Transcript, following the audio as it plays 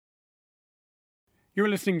You're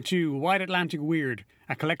listening to Wide Atlantic Weird,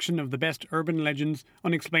 a collection of the best urban legends,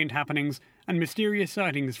 unexplained happenings, and mysterious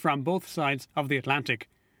sightings from both sides of the Atlantic.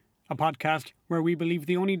 A podcast where we believe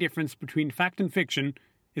the only difference between fact and fiction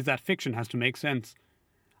is that fiction has to make sense.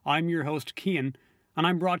 I'm your host, Cian, and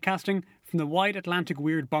I'm broadcasting from the Wide Atlantic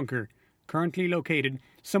Weird bunker, currently located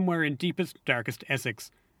somewhere in deepest, darkest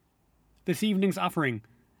Essex. This evening's offering,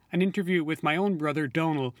 an interview with my own brother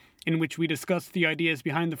Donal, in which we discuss the ideas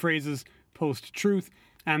behind the phrases post-truth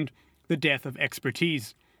and the death of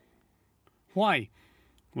expertise. Why?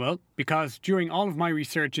 Well, because during all of my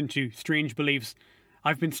research into strange beliefs,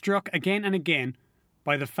 I've been struck again and again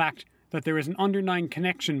by the fact that there is an underlying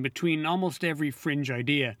connection between almost every fringe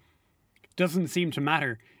idea. It doesn't seem to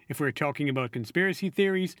matter if we're talking about conspiracy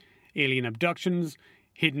theories, alien abductions,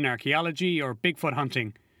 hidden archaeology, or Bigfoot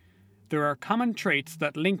hunting. There are common traits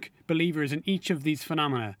that link believers in each of these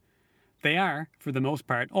phenomena. They are, for the most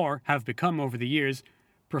part, or have become over the years,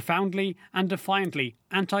 profoundly and defiantly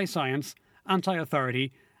anti-science,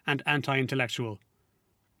 anti-authority, and anti-intellectual.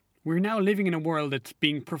 We're now living in a world that's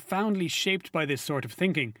being profoundly shaped by this sort of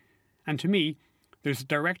thinking, and to me, there's a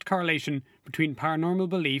direct correlation between paranormal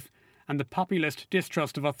belief and the populist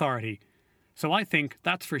distrust of authority. So I think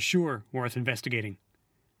that's for sure worth investigating.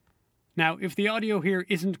 Now, if the audio here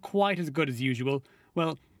isn't quite as good as usual,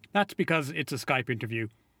 well, that's because it's a Skype interview.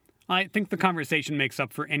 I think the conversation makes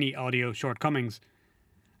up for any audio shortcomings.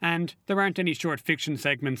 And there aren't any short fiction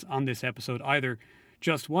segments on this episode either,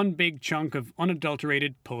 just one big chunk of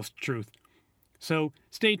unadulterated post-truth. So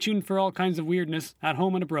stay tuned for all kinds of weirdness at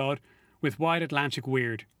home and abroad with Wide Atlantic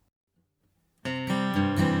Weird.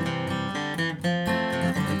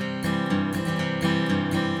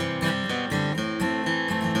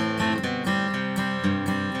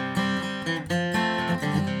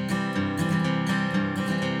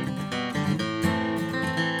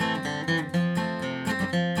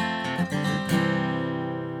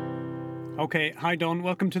 Okay, hi Don,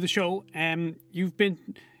 welcome to the show. You've been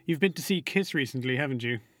to see Kiss recently, haven't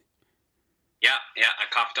you? Yeah, I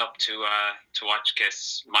coughed up to watch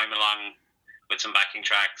Kiss, mime along with some backing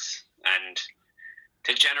tracks, and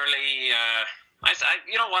to generally,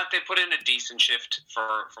 you know what, they put in a decent shift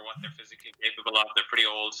for what they're physically capable of. They're pretty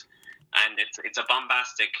old, and it's a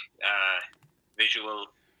bombastic visual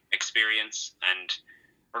experience. And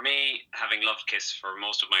for me, having loved Kiss for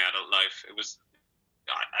most of my adult life, it was.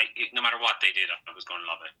 No matter what they did, I was going to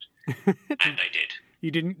love it, and I did.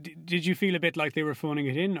 You didn't? Did you feel a bit like they were phoning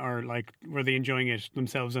it in, or like were they enjoying it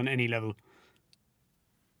themselves on any level?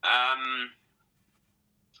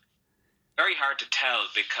 Very hard to tell,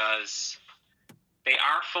 because they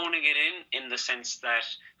are phoning it in the sense that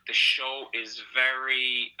the show is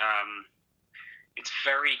very, it's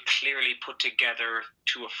very clearly put together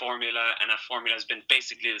to a formula, and a formula has been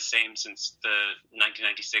basically the same since the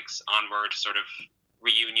 1996 onward sort of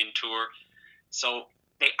reunion tour. So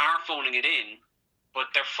they are phoning it in, but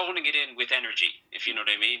they're phoning it in with energy, if you know what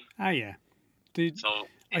I mean. Ah, yeah.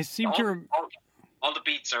 All the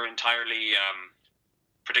beats are entirely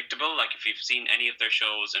predictable. Like, if you've seen any of their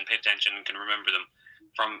shows and pay attention and can remember them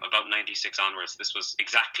from about 96 onwards, this was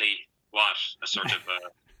exactly what a sort of a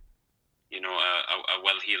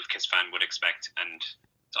well-heeled Kiss fan would expect. And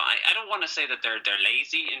so I don't want to say that they're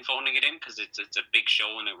lazy in phoning it in, because it's a big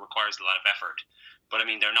show and it requires a lot of effort. But I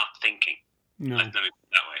mean, they're not thinking. No. Let me put it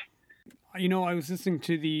that way. You know, I was listening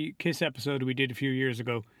to the Kiss episode we did a few years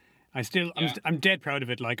ago. I'm dead proud of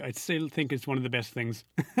it. Like, I still think it's one of the best things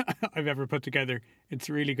I've ever put together. It's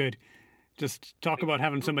really good. Just talk about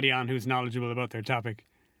having somebody on who's knowledgeable about their topic.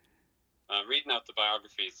 Reading out the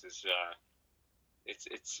biographies is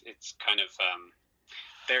it's kind of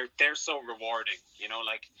they're so rewarding, you know,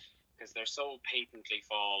 like, because they're so patently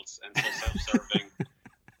false and so self-serving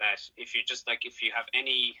that if you have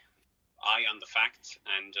any eye on the facts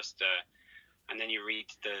and just and then you read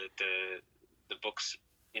the books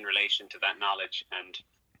in relation to that knowledge, and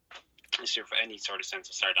for any sort of sense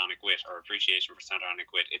of sardonic wit or appreciation for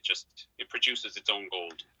sardonic wit, it produces its own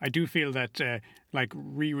gold. I do feel that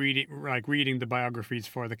reading the biographies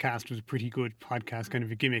for the cast was a pretty good podcast kind of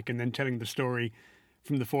a gimmick, and then telling the story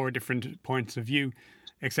from the 4 different points of view,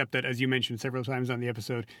 except that, as you mentioned several times on the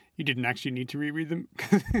episode, you didn't actually need to reread them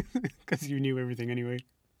because you knew everything anyway.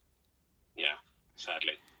 Yeah,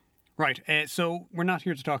 sadly. Right, so we're not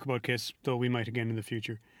here to talk about Kiss, though we might again in the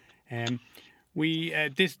future. This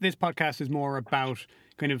podcast is more about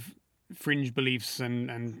kind of fringe beliefs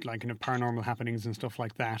and like kind of paranormal happenings and stuff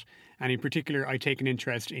like that. And in particular, I take an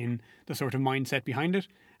interest in the sort of mindset behind it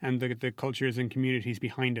and the cultures and communities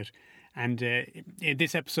behind it. And in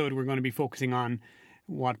this episode, we're going to be focusing on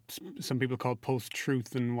what some people call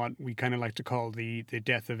post-truth and what we kind of like to call the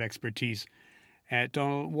death of expertise.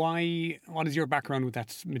 Donald, what is your background with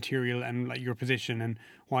that material and like your position, and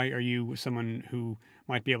why are you someone who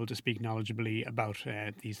might be able to speak knowledgeably about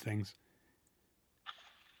these things?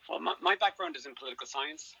 Well, my background is in political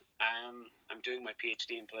science. I'm doing my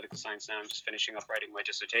PhD in political science now. I'm just finishing up writing my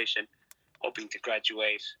dissertation, hoping to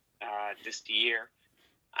graduate this year.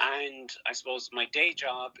 And I suppose my day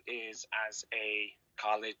job is as a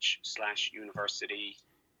college/university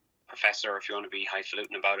professor, if you want to be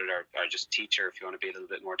highfalutin about it, or just teacher, if you want to be a little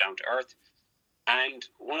bit more down to earth. And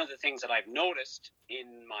one of the things that I've noticed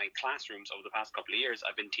in my classrooms over the past couple of years,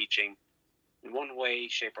 I've been teaching in one way,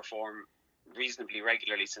 shape or form reasonably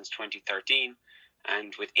regularly since 2013,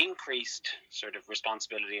 and with increased sort of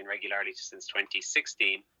responsibility and regularity since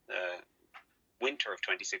 2016, the winter of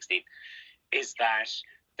 2016, is that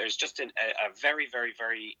there's just a very, very,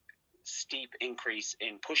 very steep increase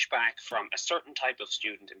in pushback from a certain type of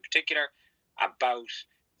student in particular about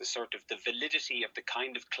the sort of the validity of the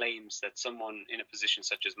kind of claims that someone in a position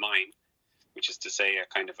such as mine, which is to say a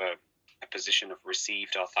kind of a position of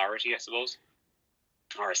received authority, I suppose,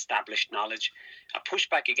 or established knowledge, a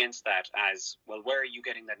pushback against that as, well, where are you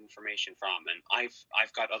getting that information from? And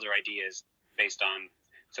I've got other ideas based on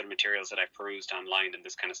sort of materials that I've perused online and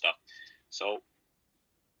this kind of stuff. So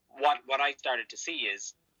what I started to see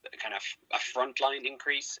is kind of a frontline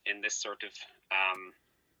increase in this sort of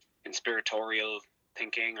conspiratorial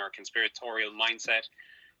thinking or conspiratorial mindset,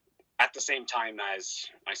 at the same time as,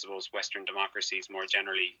 I suppose, Western democracies more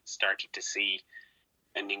generally started to see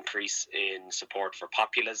an increase in support for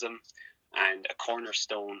populism. And a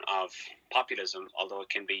cornerstone of populism, although it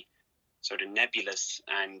can be sort of nebulous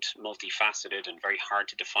and multifaceted and very hard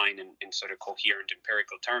to define in sort of coherent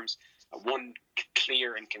empirical terms, one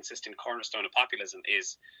clear and consistent cornerstone of populism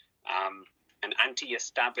is an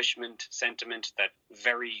anti-establishment sentiment that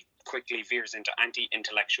very quickly veers into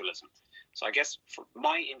anti-intellectualism. So I guess for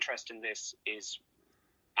my interest in this is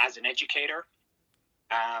as an educator,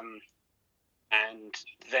 and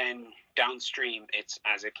then downstream it's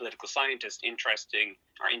as a political scientist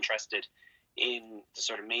interested in the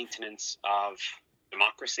sort of maintenance of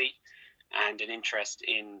democracy and an interest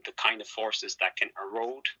in the kind of forces that can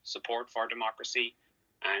erode support for democracy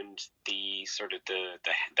and the sort of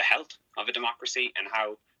the health of a democracy, and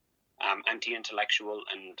how anti-intellectual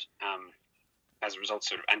and as a result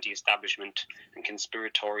sort of anti-establishment and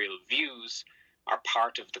conspiratorial views are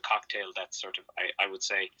part of the cocktail that's sort of, I would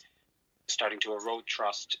say, starting to erode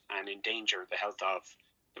trust and endanger the health of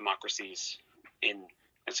democracies in,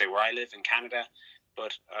 let's say, where I live in Canada,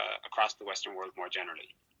 but across the Western world more generally.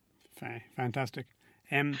 Fantastic.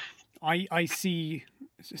 I see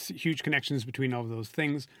huge connections between all of those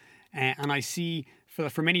things, and I see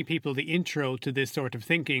for many people the intro to this sort of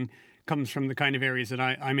thinking comes from the kind of areas that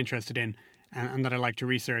I'm interested in and that I like to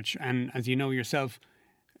research. And as you know yourself,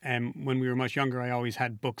 when we were much younger, I always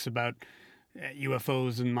had books about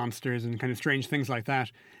UFOs and monsters and kind of strange things like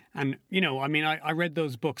that. And, you know, I mean, I read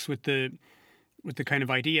those books with the kind of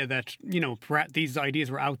idea that, you know, these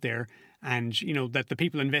ideas were out there and, you know, that the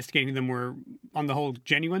people investigating them were on the whole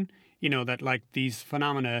genuine, you know, that like these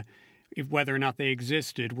phenomena, if whether or not they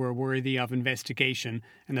existed, were worthy of investigation,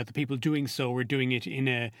 and that the people doing so were doing it in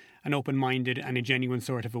an open-minded and a genuine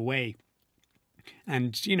sort of a way.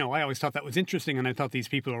 And, you know, I always thought that was interesting, and I thought these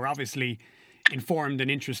people were obviously informed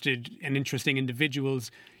and interested and interesting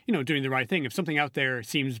individuals, you know, doing the right thing. If something out there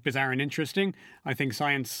seems bizarre and interesting, I think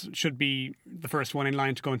science should be the first one in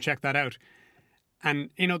line to go and check that out.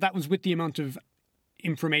 And, you know, that was with the amount of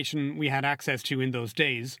information we had access to in those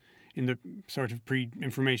days, in the sort of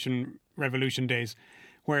pre-information revolution days.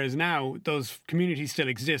 Whereas now, those communities still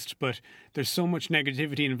exist, but there's so much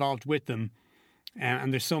negativity involved with them.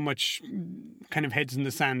 And there's so much kind of heads in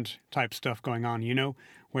the sand type stuff going on, you know,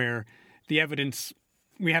 where the evidence,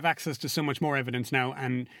 we have access to so much more evidence now,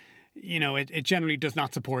 and, you know, it generally does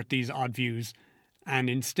not support these odd views. And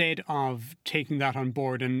instead of taking that on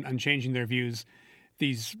board and changing their views,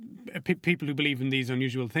 these people who believe in these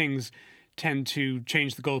unusual things tend to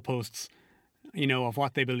change the goalposts, you know, of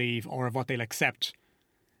what they believe or of what they'll accept.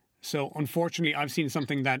 So unfortunately, I've seen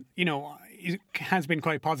something that, you know, has been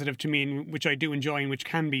quite positive to me, and which I do enjoy and which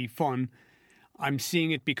can be fun. I'm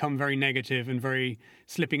seeing it become very negative and very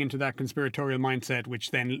slipping into that conspiratorial mindset, which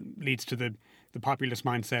then leads to the populist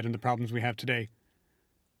mindset and the problems we have today.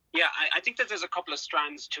 Yeah, I think that there's a couple of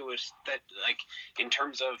strands to it that, like, in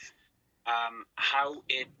terms of how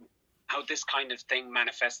this kind of thing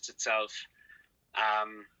manifests itself,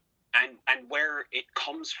 and where it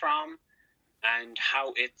comes from. and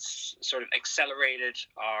how it's sort of accelerated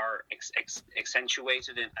or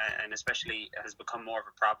accentuated and especially has become more of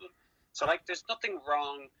a problem. So, like, there's nothing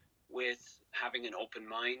wrong with having an open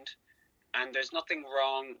mind, and there's nothing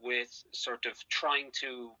wrong with sort of trying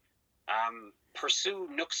to pursue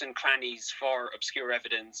nooks and crannies for obscure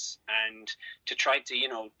evidence and to try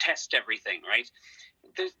to, test everything, right?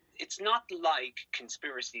 It's not like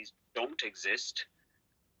conspiracies don't exist,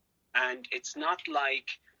 and it's not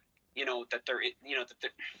like, that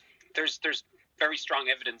there's very strong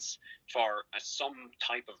evidence for some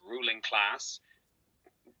type of ruling class.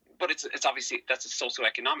 But it's obviously, that's a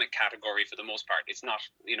socioeconomic category for the most part. It's not,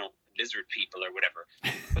 lizard people or whatever.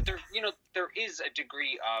 But there is a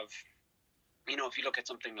degree of, if you look at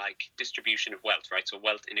something like distribution of wealth, right? So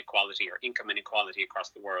wealth inequality or income inequality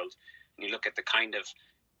across the world, and you look at the kind of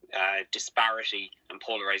disparity and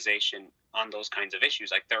polarization on those kinds of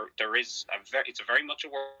issues, like there is it's very much a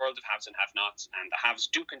world of haves and have-nots, and the haves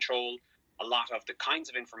do control a lot of the kinds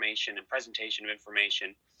of information and presentation of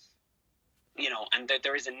information. And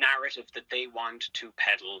there is a narrative that they want to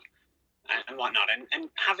peddle and whatnot. And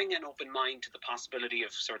having an open mind to the possibility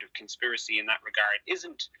of sort of conspiracy in that regard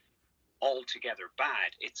isn't altogether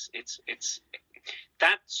bad. It's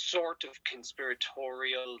that sort of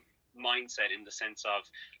conspiratorial mindset, in the sense of,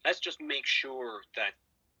 let's just make sure that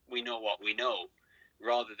we know what we know,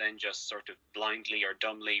 rather than just sort of blindly or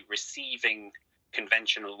dumbly receiving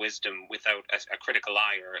conventional wisdom without a critical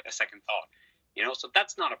eye or a second thought. So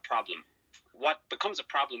that's not a problem. What becomes a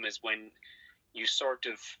problem is when you sort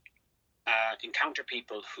of encounter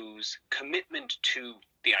people whose commitment to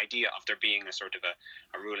the idea of there being a sort of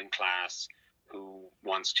a ruling class who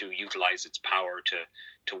wants to utilize its power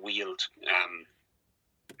to wield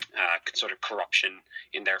sort of corruption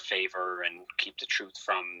in their favor and keep the truth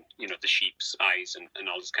from the sheep's eyes and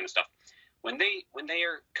all this kind of stuff. When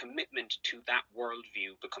their commitment to that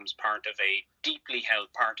worldview becomes part of a deeply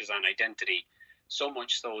held partisan identity, so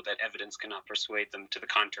much so that evidence cannot persuade them to the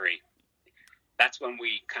contrary, that's when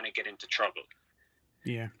we kind of get into trouble.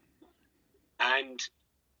 Yeah. And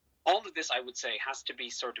all of this, I would say, has to be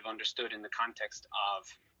sort of understood in the context of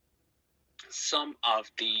some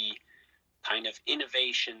of the kind of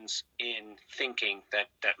innovations in thinking that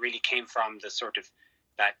really came from the sort of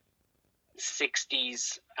that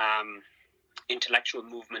 60s intellectual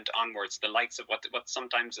movement onwards, the likes of what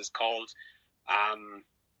sometimes is called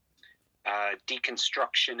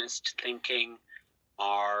deconstructionist thinking,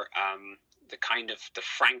 or the kind of the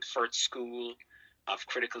Frankfurt School of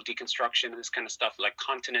critical deconstruction and this kind of stuff, like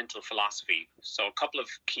continental philosophy. So a couple of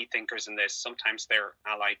key thinkers in this, sometimes they're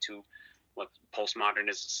allied to what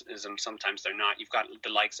postmodernism, sometimes they're not. You've got the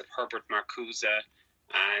likes of Herbert Marcuse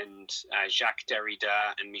and Jacques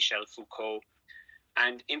Derrida and Michel Foucault.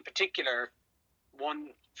 And in particular, one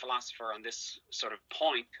philosopher on this sort of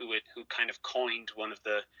point who kind of coined one of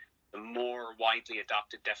the more widely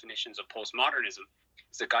adopted definitions of postmodernism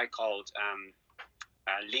is a guy called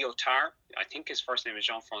Lyotard. I think his first name is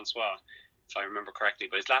Jean-Francois, if I remember correctly,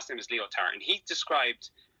 but his last name is Lyotard. And he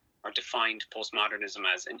described or defined postmodernism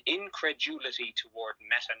as an incredulity toward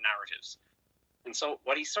meta-narratives. And so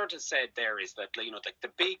what he sort of said there is that,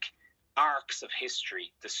 the big arcs of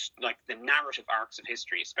history, the narrative arcs of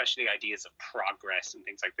history, especially ideas of progress and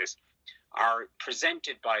things like this, are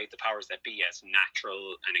presented by the powers that be as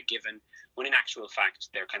natural and a given, when in actual fact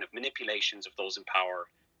they're kind of manipulations of those in power,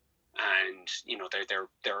 and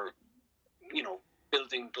they're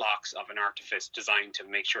building blocks of an artifice designed to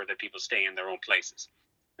make sure that people stay in their own places.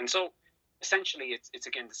 And so essentially it's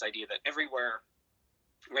again this idea that everywhere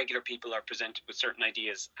regular people are presented with certain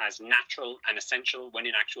ideas as natural and essential, when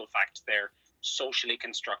in actual fact they're socially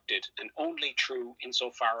constructed and only true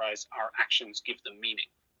insofar as our actions give them meaning.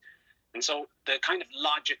 And so the kind of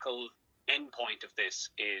logical endpoint of this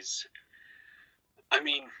is,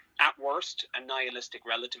 at worst, a nihilistic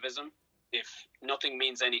relativism. If nothing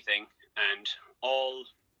means anything and all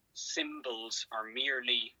symbols are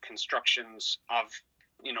merely constructions of,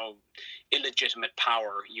 illegitimate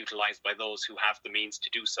power utilized by those who have the means to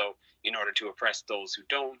do so in order to oppress those who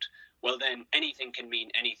don't, well then anything can mean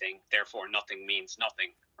anything, therefore nothing means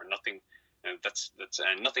nothing, or nothing.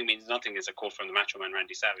 Nothing means nothing is a quote from the Macho Man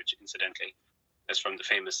Randy Savage, incidentally. That's from the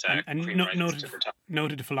famous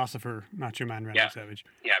noted philosopher Macho Man Randy Savage.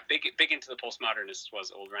 Yeah, big into the postmodernists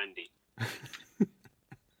was old Randy.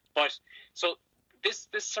 But so this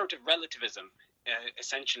sort of relativism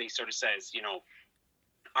essentially sort of says,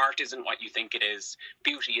 art isn't what you think it is,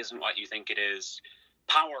 beauty isn't what you think it is,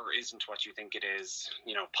 power isn't what you think it is,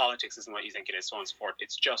 politics isn't what you think it is, so on and so forth.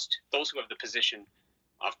 It's just those who have the position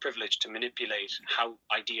of privilege to manipulate how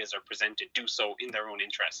ideas are presented do so in their own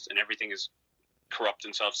interests, and everything is corrupt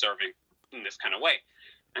and self-serving in this kind of way.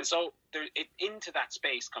 And so into that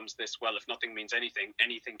space comes this, well, if nothing means anything,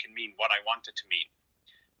 anything can mean what I want it to mean.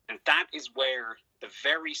 And that is where the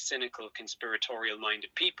very cynical,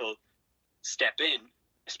 conspiratorial-minded people step in,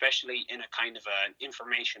 especially in a kind of an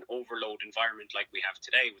information overload environment like we have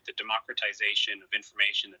today with the democratization of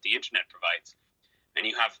information that the internet provides. And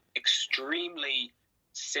you have extremely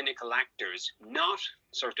cynical actors not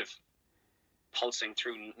sort of pulsing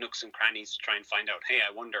through nooks and crannies to try and find out, hey,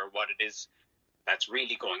 I wonder what it is that's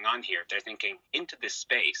really going on here. They're thinking, into this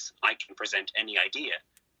space, I can present any idea.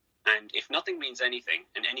 And if nothing means anything,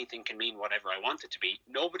 and anything can mean whatever I want it to be,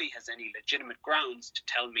 nobody has any legitimate grounds to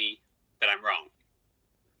tell me that I'm wrong.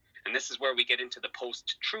 And this is where we get into the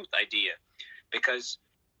post-truth idea. Because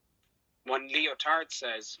when Lyotard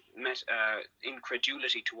says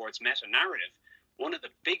incredulity towards meta-narrative, one of the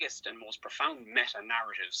biggest and most profound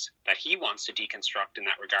meta-narratives that he wants to deconstruct in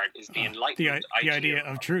that regard is the Enlightenment the idea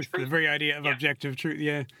of truth, the very idea of objective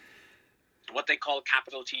truth, what they call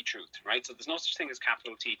capital T truth, right? So there's no such thing as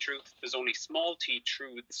capital T truth. There's only small t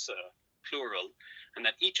truths, plural, and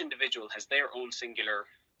that each individual has their own singular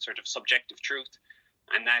sort of subjective truth,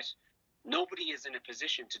 and that nobody is in a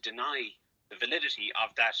position to deny the validity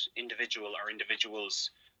of that individual or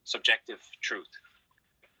individual's subjective truth.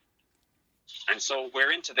 And so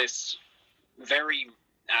we're into this very,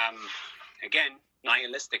 again,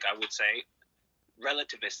 nihilistic, I would say,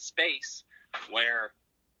 relativist space where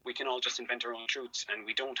we can all just invent our own truths, and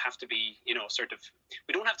we don't have to be, we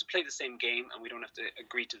don't have to play the same game, and we don't have to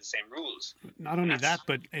agree to the same rules. Not only that,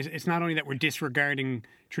 but it's not only that we're disregarding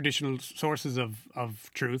traditional sources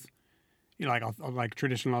of truth, like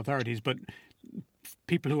traditional authorities, but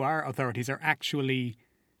people who are authorities are actually,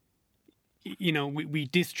 we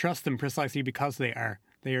distrust them precisely because they are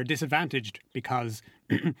disadvantaged, because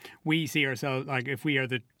we see ourselves, like if we are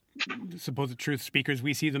the supposed truth speakers,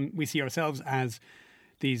 we see ourselves as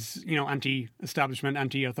these, anti-establishment,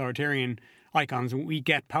 anti-authoritarian icons. We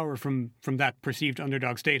get power from that perceived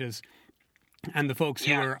underdog status. And the folks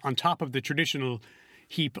who are on top of the traditional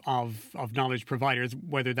heap of knowledge providers,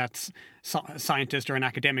 whether that's a scientist or an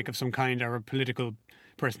academic of some kind or a political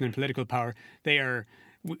person in political power, they are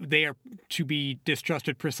to be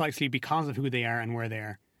distrusted precisely because of who they are and where they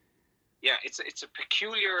are. Yeah, it's a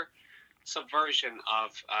peculiar subversion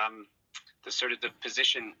of the sort of the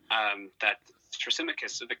position that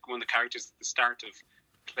Thrasymachus, one of the characters at the start of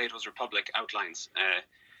Plato's Republic, outlines,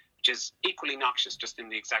 which is equally noxious, just in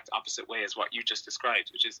the exact opposite way as what you just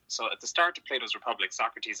described. Which is, so at the start of Plato's Republic,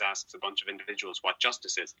 Socrates asks a bunch of individuals what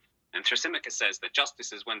justice is, and Thrasymachus says that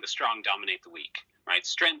justice is when the strong dominate the weak. Right?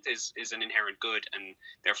 Strength is an inherent good, and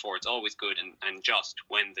therefore it's always good and just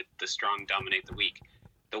when the strong dominate the weak.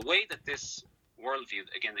 The way that this worldview,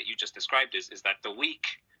 again, that you just described is that the weak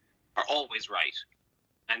are always right.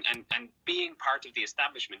 And being part of the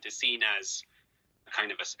establishment is seen as a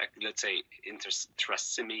kind of let's say, in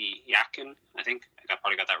Thrasymachus, I think, I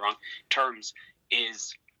probably got that wrong, terms,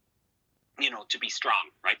 is, to be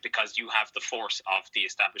strong, right? Because you have the force of the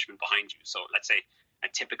establishment behind you. So let's say a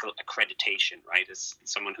typical accreditation, right, as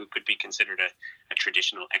someone who could be considered a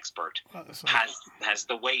traditional expert, has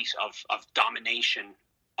the weight of domination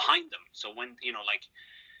behind them. So when, like,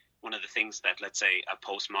 one of the things that, let's say, a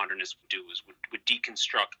postmodernist would do is would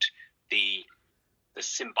deconstruct the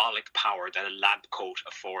symbolic power that a lab coat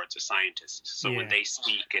affords a scientist. So when they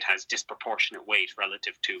speak, it has disproportionate weight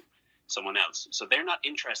relative to someone else. So they're not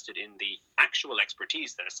interested in the actual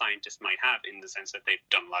expertise that a scientist might have, in the sense that they've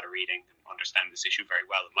done a lot of reading and understand this issue very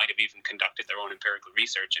well, and might have even conducted their own empirical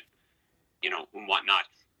research and whatnot.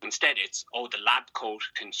 Instead, it's, the lab coat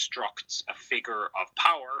constructs a figure of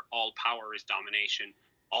power. All power is domination.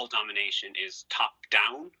 All domination is top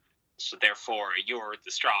down. So therefore, you're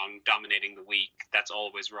the strong dominating the weak. That's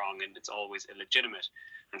always wrong, and it's always illegitimate.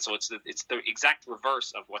 And so it's the exact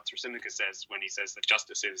reverse of what Thrasymachus says when he says that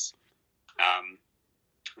justice is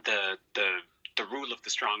the rule of the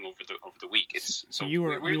strong over the weak. It's so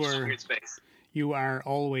we're in a weird space. You are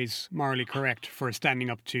always morally correct for standing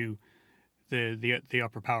up to the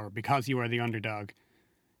upper power because you are the underdog.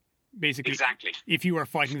 Basically, exactly. If you are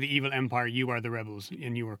fighting the evil empire, you are the rebels,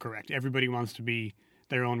 and you are correct. Everybody wants to be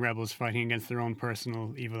their own rebels fighting against their own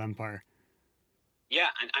personal evil empire. Yeah,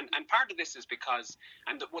 and part of this is because,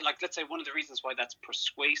 let's say one of the reasons why that's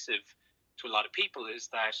persuasive to a lot of people is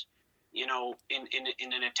that, in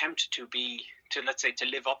an attempt to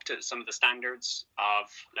live up to some of the standards of,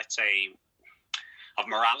 let's say, of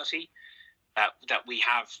morality that we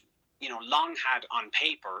have, long had on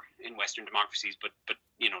paper in Western democracies, but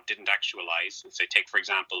didn't actualize. Let's say, take for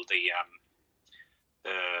example the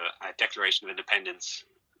Declaration of Independence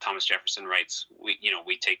Thomas Jefferson writes,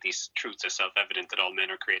 we take these truths as self-evident that all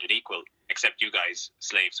men are created equal, except you guys,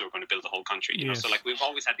 slaves, who are going to build the whole country. You know, so like we've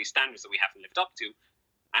always had these standards that we haven't lived up to.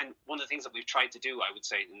 And one of the things that we've tried to do, I would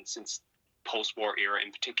say, since post-war era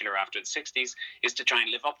in particular after the 60s, is to try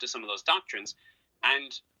and live up to some of those doctrines.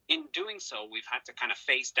 And in doing so, we've had to kind of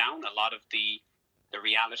face down a lot of the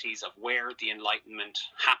realities of where the Enlightenment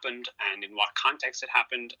happened and in what context it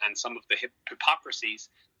happened, and some of the hypocrisies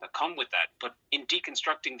that come with that. But in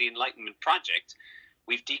deconstructing the Enlightenment project,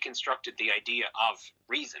 we've deconstructed the idea of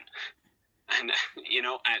reason, and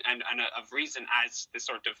and of reason as the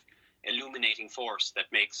sort of illuminating force that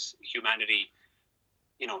makes humanity,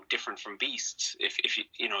 different from beasts. If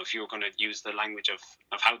you were going to use the language of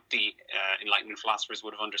how the Enlightenment philosophers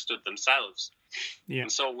would have understood themselves. Yeah.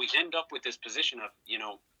 And so we end up with this position of,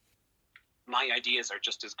 my ideas are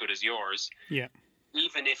just as good as yours. Yeah.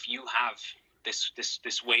 Even if you have this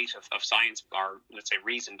weight of science, or let's say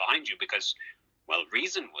reason behind you, because, well,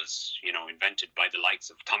 reason was, invented by the likes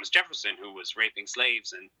of Thomas Jefferson, who was raping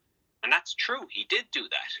slaves, and that's true. He did do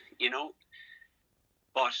that,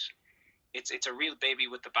 but it's a real baby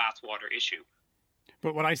with the bathwater issue.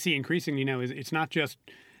 But what I see increasingly now is it's not just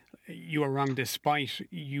you are wrong despite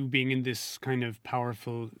you being in this kind of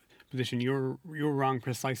powerful position. You're wrong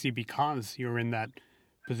precisely because you're in that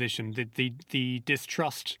position. The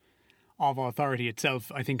distrust of authority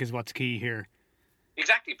itself, I think, is what's key here.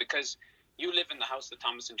 Exactly, because you live in the house that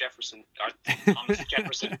Thomas Jefferson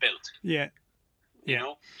built. Yeah.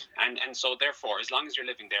 And so therefore, as long as you're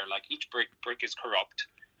living there, like each brick is corrupt,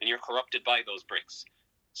 and you're corrupted by those bricks.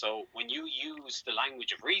 So when you use the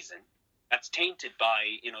language of reason, that's tainted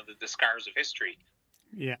by, the scars of history.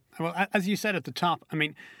 Yeah. Well, as you said at the top, I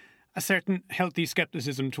mean, a certain healthy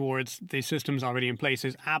skepticism towards the systems already in place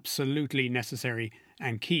is absolutely necessary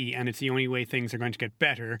and key, and it's the only way things are going to get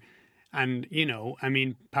better. And,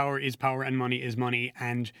 power is power and money is money.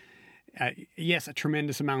 And yes, a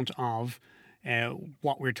tremendous amount of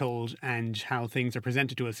what we're told and how things are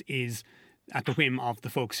presented to us is at the whim of the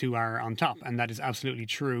folks who are on top, and that is absolutely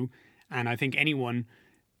true. And I think anyone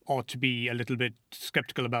ought to be a little bit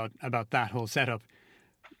skeptical about that whole setup.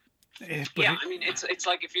 Yeah, I mean, it's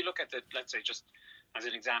like if you look at let's say just as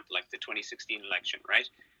an example, like the 2016 election, right?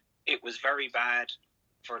 It was very bad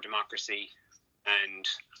for democracy and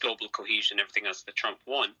global cohesion, everything else that Trump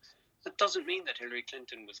won. That doesn't mean that Hillary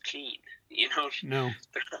Clinton was clean, No.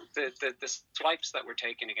 The swipes that were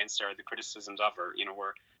taken against her, the criticisms of her,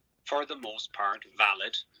 were for the most part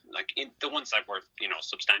valid. Like in the ones that were,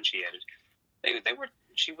 substantiated,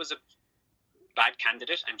 she was a bad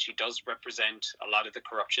candidate, and she does represent a lot of the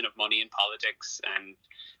corruption of money in politics and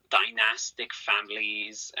dynastic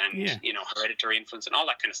families and hereditary influence and all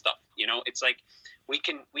that kind of stuff. It's like we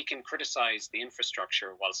can criticize the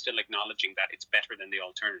infrastructure while still acknowledging that it's better than the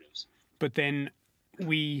alternatives. But then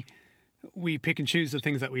we pick and choose the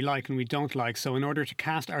things that we like and we don't like. So in order to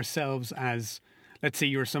cast ourselves as, let's say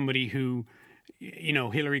you're somebody who,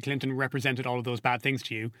 Hillary Clinton represented all of those bad things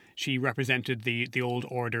to you. She represented the old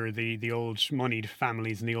order, the old moneyed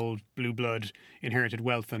families and the old blue blood inherited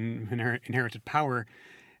wealth and inherited power.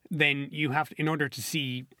 Then you have to, in order to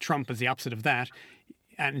see Trump as the opposite of that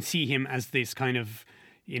and see him as this kind of,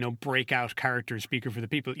 breakout character speaker for the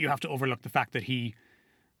people, you have to overlook the fact that he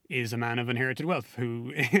is a man of inherited wealth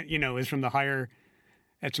who, is from the higher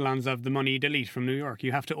echelons of the moneyed elite from New York.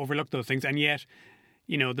 You have to overlook those things. And yet,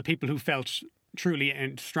 the people who felt truly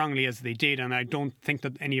and strongly as they did, and I don't think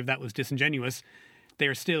that any of that was disingenuous,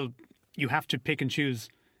 you have to pick and choose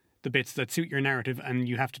the bits that suit your narrative, and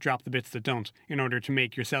you have to drop the bits that don't in order to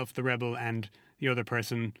make yourself the rebel and the other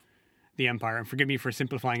person the empire. And forgive me for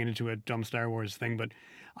simplifying it into a dumb Star Wars thing, but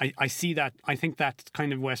I see that. I think that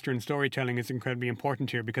kind of Western storytelling is incredibly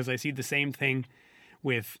important here, because I see the same thing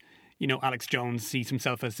with, Alex Jones sees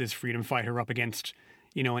himself as this freedom fighter up against,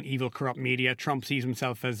 an evil, corrupt media. Trump sees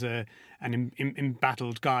himself as an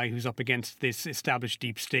embattled guy who's up against this established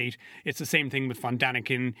deep state. It's the same thing with Von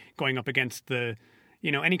Daniken going up against the,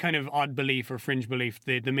 any kind of odd belief or fringe belief.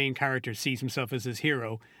 The main character sees himself as his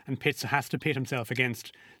hero and has to pit himself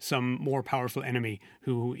against some more powerful enemy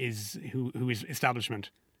who is establishment.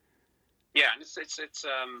 Yeah, and it's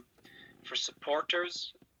for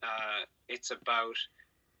supporters, it's about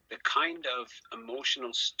the kind of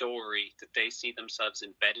emotional story that they see themselves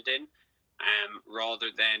embedded in, rather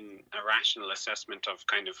than a rational assessment of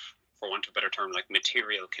kind of, for want of a better term, like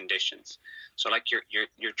material conditions. So like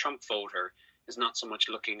your Trump voter is not so much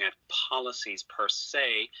looking at policies per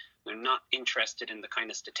se. They're not interested in the kind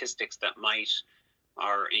of statistics that might,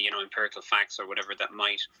 or, empirical facts or whatever that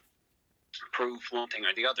might prove one thing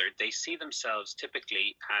or the other. They see themselves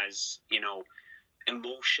typically as,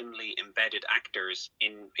 emotionally embedded actors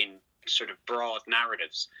in sort of broad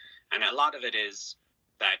narratives. And a lot of it is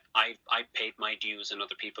that I paid my dues and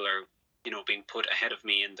other people are, being put ahead of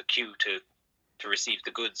me in the queue to receive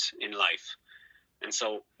the goods in life. And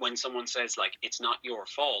so when someone says, like, it's not your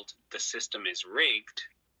fault, the system is rigged,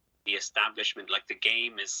 the establishment, like the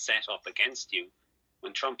game is set up against you.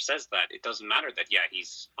 When Trump says that, it doesn't matter that,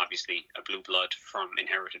 he's obviously a blue blood from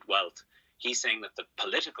inherited wealth. He's saying that the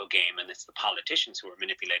political game, and it's the politicians who are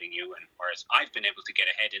manipulating you. And whereas I've been able to get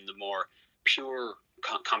ahead in the more pure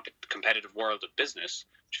competitive world of business,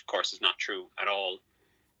 which of course is not true at all.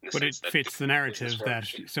 But it fits the narrative that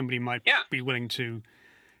somebody might be willing to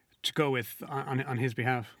go with on his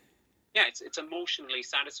behalf. Yeah, it's emotionally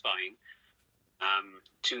satisfying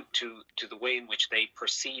to the way in which they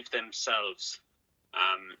perceive themselves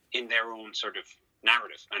in their own sort of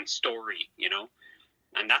narrative and story,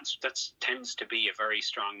 and that's tends to be a very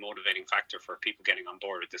strong motivating factor for people getting on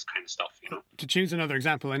board with this kind of stuff. To choose another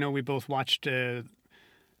example, I know we both watched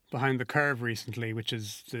Behind the Curve recently, which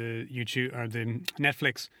is the YouTube or the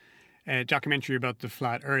Netflix documentary about the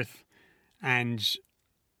flat Earth, and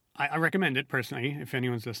I recommend it personally if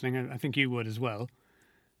anyone's listening. I think you would as well.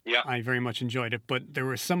 Yeah, I very much enjoyed it, but there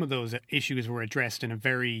were some of those issues were addressed in a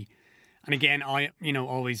very, and again, I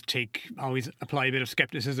always apply a bit of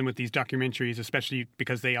skepticism with these documentaries, especially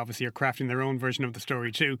because they obviously are crafting their own version of the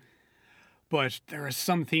story too. But there are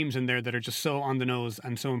some themes in there that are just so on the nose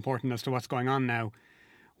and so important as to what's going on now,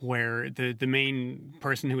 where the main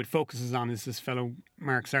person who it focuses on is this fellow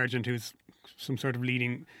Mark Sargent, who's some sort of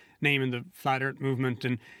leading name in the flat Earth movement,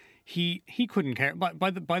 and he couldn't care. By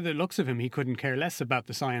the looks of him, he couldn't care less about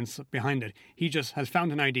the science behind it. He just has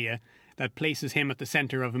found an idea that places him at the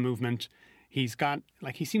center of a movement. He's got,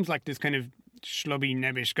 he seems like this kind of schlubby,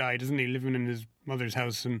 nebbish guy, doesn't he, living in his mother's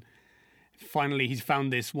house, and finally he's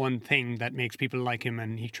found this one thing that makes people like him,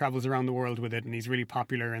 and he travels around the world with it, and he's really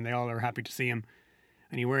popular, and they all are happy to see him,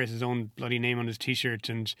 and he wears his own bloody name on his t-shirt,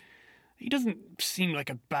 and he doesn't seem like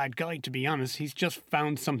a bad guy, to be honest. He's just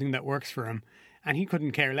found something that works for him, and he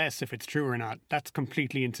couldn't care less if it's true or not. That's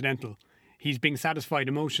completely incidental. He's being satisfied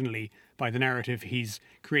emotionally by the narrative he's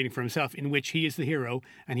creating for himself, in which he is the hero,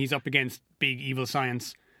 and he's up against big evil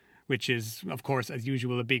science, which is, of course, as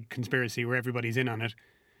usual, a big conspiracy where everybody's in on it.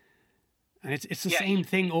 And it's the same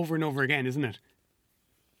thing over and over again, isn't it?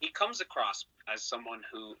 He comes across as someone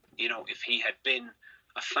who, if he had been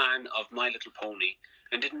a fan of My Little Pony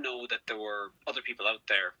and didn't know that there were other people out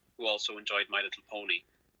there who also enjoyed My Little Pony,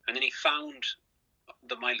 and then he found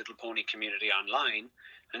the My Little Pony community online,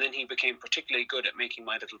 and then he became particularly good at making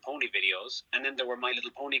My Little Pony videos, and then there were My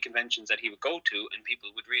Little Pony conventions that he would go to, and people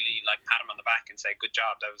would really pat him on the back and say, good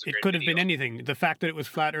job, that was a great video. It could have been anything. The fact that it was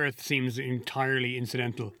flat Earth seems entirely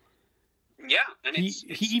incidental. Yeah, and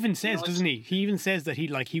he even says, doesn't he? He even says that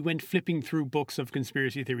he went flipping through books of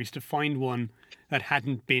conspiracy theories to find one that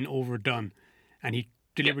hadn't been overdone, and he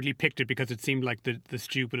deliberately picked it because it seemed like the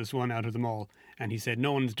stupidest one out of them all, and he said,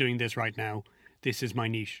 no one's doing this right now. This is my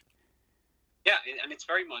niche. Yeah, and it's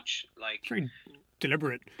very much it's very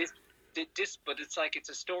deliberate. But it's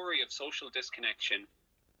a story of social disconnection,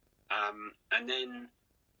 and then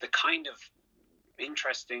the kind of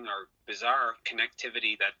interesting or bizarre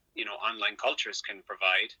connectivity that online cultures can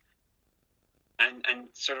provide, and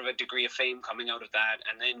sort of a degree of fame coming out of that,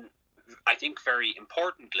 and then I think very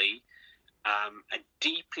importantly, a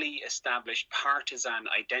deeply established partisan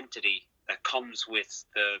identity that comes with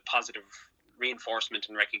the positive reinforcement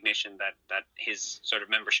and recognition that his sort of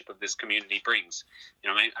membership of this community brings.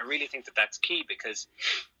 I really think that that's key, because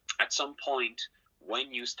at some point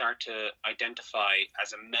when you start to identify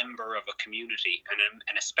as a member of a community,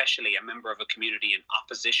 and especially a member of a community in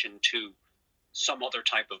opposition to some other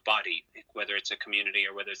type of body, whether it's a community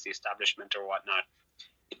or whether it's the establishment or whatnot,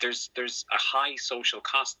 there's a high social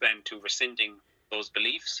cost then to rescinding those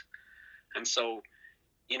beliefs. And so,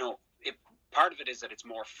 part of it is that it's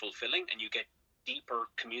more fulfilling, and you get deeper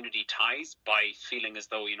community ties by feeling as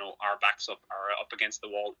though, our backs are up against the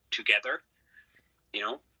wall together,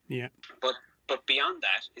 Yeah. But beyond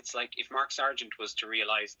that, it's like if Mark Sargent was to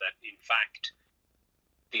realize that, in fact,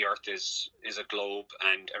 the Earth is a globe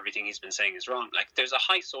and everything he's been saying is wrong, there's a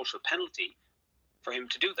high social penalty for him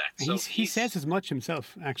to do that. So he says as much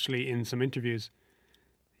himself, actually, in some interviews.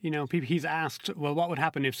 He's asked, well, what would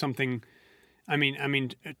happen if something... I mean,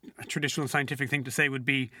 a traditional scientific thing to say would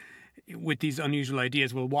be, with these unusual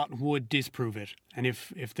ideas, well, what would disprove it? And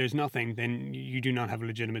if there's nothing, then you do not have a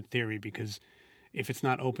legitimate theory, because if it's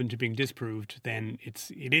not open to being disproved, then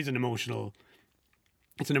it is an emotional...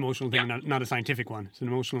 It's an emotional thing, not a scientific one. It's an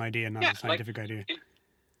emotional idea, not a scientific idea.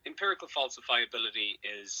 In empirical falsifiability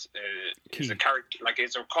is Key. a character, like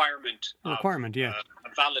it's a requirement. Yeah.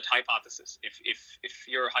 A valid hypothesis. If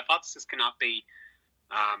your hypothesis cannot be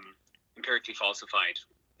empirically falsified,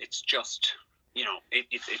 it's just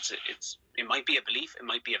it might be a belief, it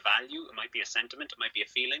might be a value, it might be a sentiment, it might be a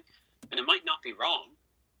feeling, and it might not be wrong,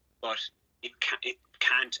 but it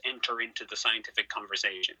can't enter into the scientific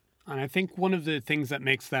conversation. And I think one of the things that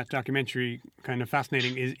makes that documentary kind of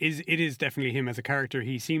fascinating is it is definitely him as a character.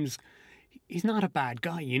 He's not a bad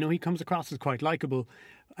guy, he comes across as quite likable,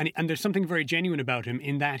 and there's something very genuine about him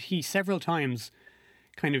in that he several times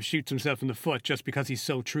kind of shoots himself in the foot just because he's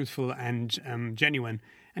so truthful and genuine.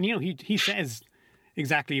 And he says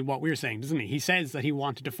exactly what we're saying, doesn't he? He says that he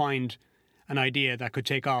wanted to find an idea that could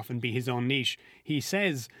take off and be his own niche. He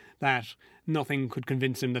says that nothing could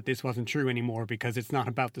convince him that this wasn't true anymore because it's not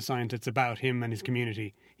about the science, it's about him and his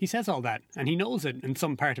community. He says all that, and he knows it in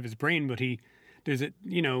some part of his brain, but there's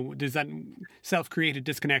that self-created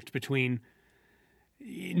disconnect between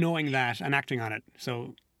knowing that and acting on it.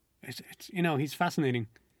 So it's he's fascinating.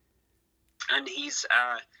 And he's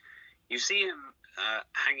you see him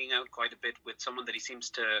hanging out quite a bit with someone that he seems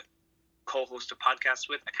to co-host a podcast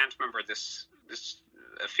with. I can't remember this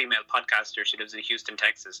a female podcaster. She lives in Houston,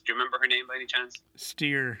 Texas. Do you remember her name by any chance?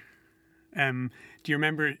 Steer. Do you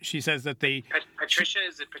remember? She says that Patricia,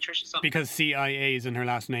 is it Patricia something? Because CIA is in her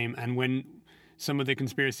last name, and when some of the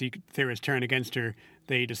conspiracy theorists turn against her,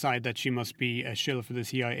 they decide that she must be a shill for the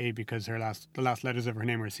CIA because the last letters of her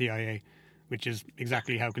name are CIA, which is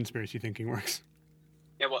exactly how conspiracy thinking works.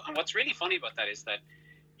 Yeah, well, and what's really funny about that is that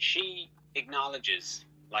she acknowledges,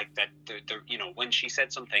 like, that when she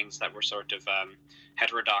said some things that were sort of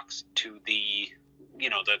heterodox to the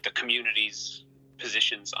community's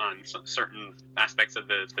positions on certain aspects of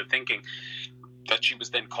the thinking, that she was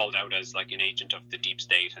then called out as like an agent of the deep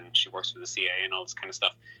state and she works for the CIA and all this kind of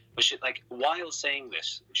stuff. But she, like, while saying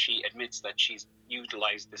this, she admits that she's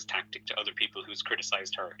utilized this tactic to other people who's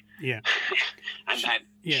criticized her. Yeah. And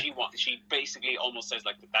she basically almost says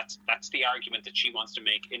like that's the argument that she wants to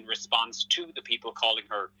make in response to the people calling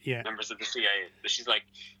her members of the CIA. But she's like,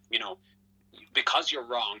 because you're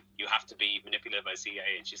wrong, you have to be manipulated by the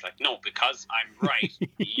CIA. And she's like, no, because I'm right,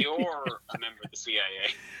 you're a member of the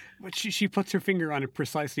CIA. But she puts her finger on it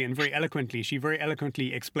precisely and very eloquently. She very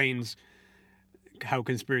eloquently explains how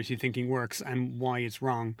conspiracy thinking works and why it's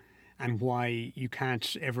wrong and why you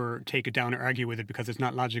can't ever take it down or argue with it because it's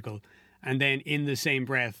not logical. And then in the same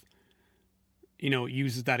breath,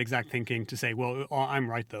 uses that exact thinking to say, well, I'm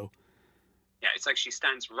right though. Yeah, it's like she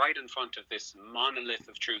stands right in front of this monolith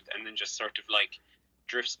of truth and then just sort of like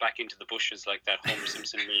drifts back into the bushes like that Homer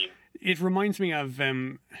Simpson meme. It reminds me of,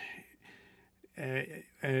 in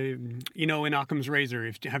Occam's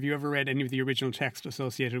Razor. Have you ever read any of the original text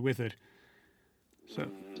associated with it? So,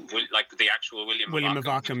 like the actual William of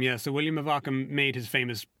Ockham, yeah. So William of Ockham made his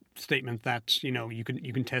famous statement that you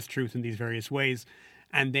can test truth in these various ways,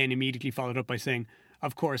 and then immediately followed up by saying,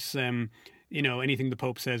 of course, anything the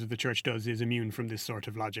Pope says or the Church does is immune from this sort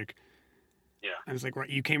of logic. Yeah, and it's like, right,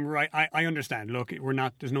 you came right. I understand. Look,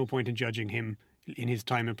 there's no point in judging him in his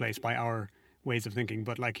time and place by our ways of thinking,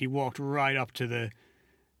 but like he walked right up to the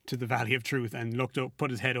Valley of Truth and looked up,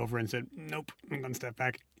 put his head over, and said, "Nope, I'm going to step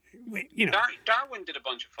back." Wait, Darwin did a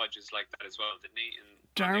bunch of fudges like that as well, didn't he?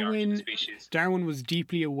 Darwin was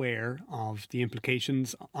deeply aware of the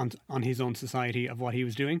implications on his own society of what he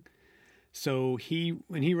was doing. So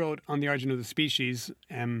when he wrote On the Origin of the Species,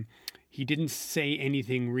 he didn't say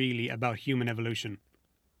anything really about human evolution.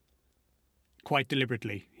 Quite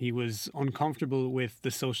deliberately. He was uncomfortable with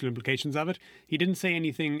the social implications of it. He didn't say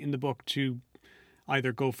anything in the book to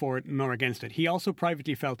either go for it nor against it. He also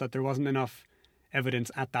privately felt that there wasn't enough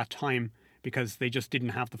evidence at that time because they just didn't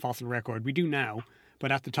have the fossil record. We do now,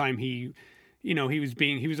 but at the time he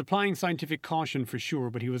was applying scientific caution for sure,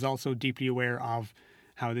 but he was also deeply aware of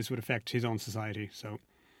how this would affect his own society. So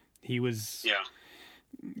he was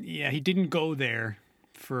he didn't go there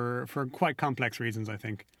for quite complex reasons, I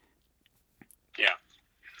think. Yeah.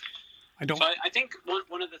 So I think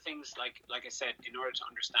one of the things, like I said, in order to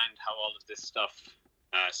understand how all of this stuff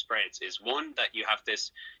spreads, is one, that you have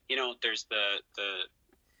this, there's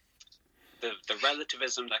the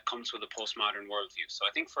relativism that comes with a postmodern worldview. So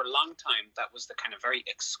I think for a long time that was the kind of very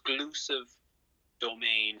exclusive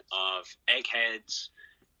domain of eggheads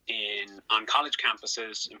on college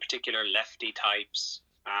campuses, in particular lefty types,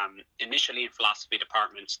 initially in philosophy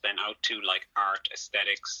departments, then out to like art,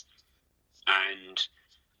 aesthetics, and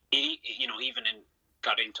even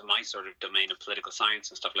got into my sort of domain of political science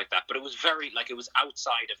and stuff like that. But it was very, it was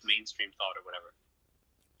outside of mainstream thought or whatever.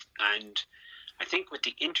 And I think with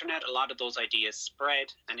the internet, a lot of those ideas spread,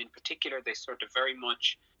 and in particular, they sort of very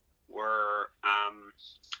much were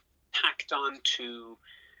tacked on to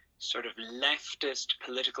sort of leftist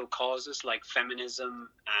political causes like feminism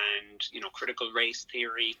and, you know, critical race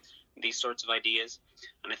theory, these sorts of ideas.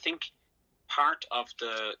 And I think part of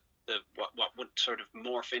the what would sort of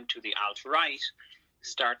morph into the alt-right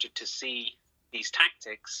started to see these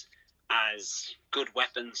tactics as good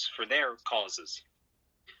weapons for their causes.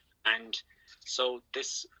 And so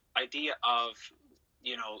this idea of,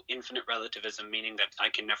 you know, infinite relativism, meaning that I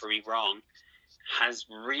can never be wrong, has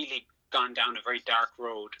really gone down a very dark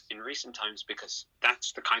road in recent times, because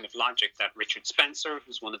that's the kind of logic that Richard Spencer,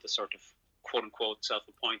 who's one of the sort of quote-unquote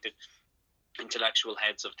self-appointed intellectual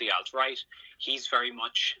heads of the alt-right, he's very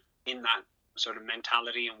much in that sort of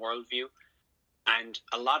mentality and worldview. And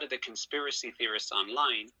a lot of the conspiracy theorists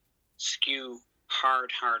online skew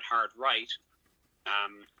hard right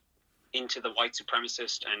into the white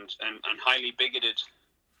supremacist and highly bigoted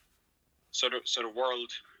sort of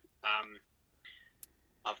world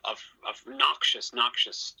of noxious,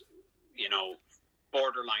 you know,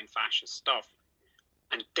 borderline fascist stuff.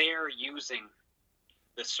 And they're using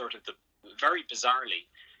this sort of the very bizarrely,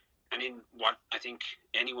 and in what I think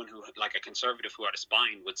anyone who, like a conservative who had a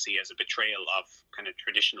spine, would see as a betrayal of kind of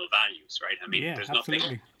traditional values, right? I mean, Yeah, there's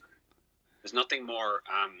absolutely. nothing more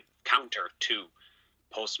counter to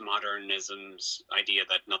postmodernism's idea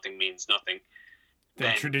that nothing means nothing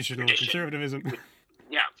than traditional conservatism.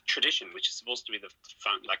 Yeah, tradition, which is supposed to be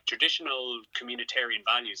like traditional communitarian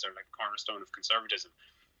values are like the cornerstone of conservatism.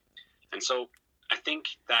 And so I think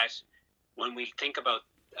that when we think about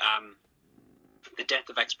the death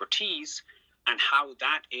of expertise and how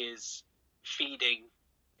that is feeding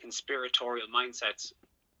conspiratorial mindsets,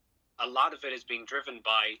 a lot of it is being driven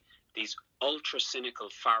by these ultra cynical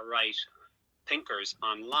far right thinkers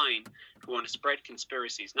online who want to spread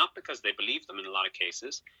conspiracies, not because they believe them in a lot of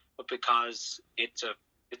cases, but because it's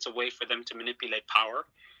a way for them to manipulate power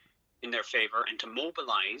in their favor and to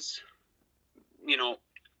mobilize, you know,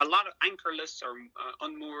 a lot of anchorless or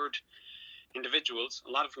unmoored individuals,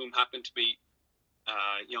 a lot of whom happen to be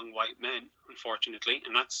young white men, unfortunately,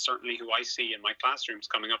 and that's certainly who I see in my classrooms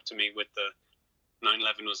coming up to me with the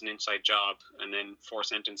 9/11 was an inside job, and then 4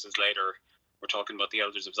 sentences later we're talking about the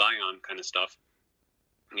Elders of Zion kind of stuff,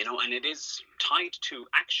 you know. And it is tied to,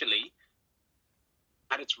 actually,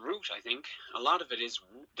 at its root, I think, a lot of it is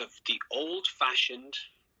the old-fashioned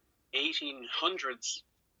 1800s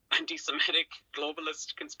anti-Semitic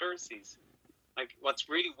globalist conspiracies. Like, what's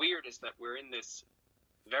really weird is that we're in this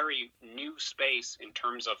very new space in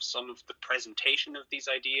terms of some of the presentation of these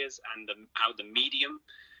ideas and how the medium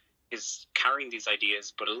is carrying these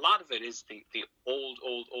ideas, but a lot of it is the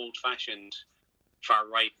old-fashioned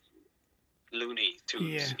far-right loony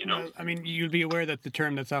tunes, you know? Well, I mean, you'll be aware that the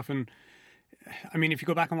term that's often... I mean, if you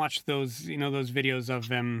go back and watch those, you know, those videos of...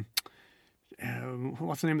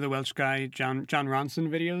 what's the name of the Welsh guy? John Ronson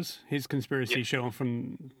videos? His conspiracy show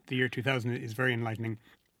from the year 2000 is very enlightening.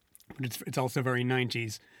 But it's also very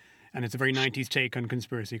 90s, and it's a very 90s take on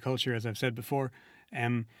conspiracy culture, as I've said before.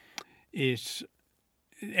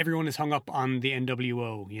 Everyone is hung up on the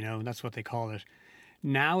NWO, you know, that's what they call it.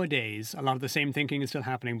 Nowadays, a lot of the same thinking is still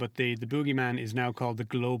happening, but the boogeyman is now called the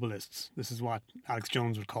globalists. This is what Alex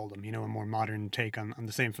Jones would call them, you know, a more modern take on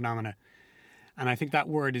the same phenomena. And I think that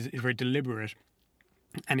word is very deliberate.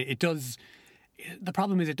 And it does... The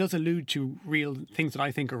problem is it does allude to real things that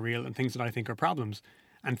I think are real and things that I think are problems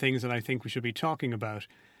and things that I think we should be talking about.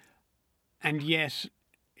 And yet,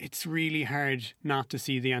 it's really hard not to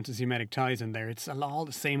see the anti-Semitic ties in there. It's all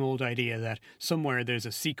the same old idea that somewhere there's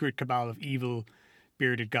a secret cabal of evil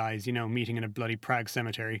bearded guys, you know, meeting in a bloody Prague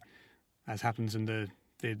cemetery, as happens in the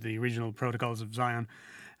original Protocols of Zion,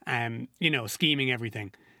 you know, scheming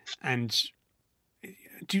everything. And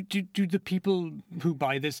do the people who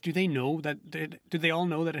buy this, do they know that, do they all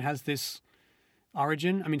know that it has this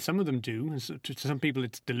origin? I mean, some of them do. To some people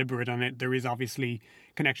it's deliberate, and there is obviously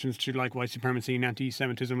connections to like white supremacy and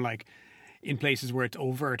anti-Semitism, like in places where it's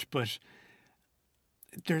overt, but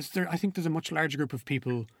I think there's a much larger group of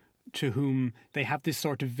people to whom they have this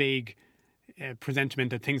sort of vague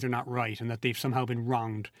presentiment that things are not right and that they've somehow been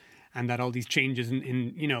wronged, and that all these changes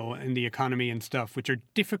in you know, in the economy and stuff, which are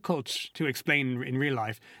difficult to explain in real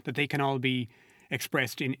life, that they can all be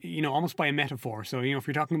expressed in, you know, almost by a metaphor. So, you know, if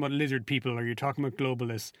you're talking about lizard people or you're talking about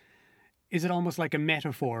globalists, is it almost like a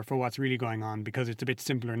metaphor for what's really going on, because it's a bit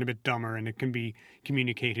simpler and a bit dumber and it can be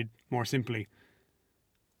communicated more simply?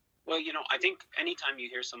 Well, you know, I think anytime you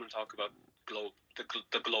hear someone talk about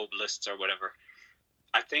the globalists or whatever,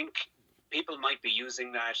 I think people might be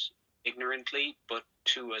using that ignorantly, but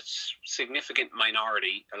to a significant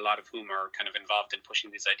minority, a lot of whom are kind of involved in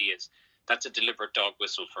pushing these ideas, that's a deliberate dog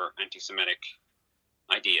whistle for anti-Semitic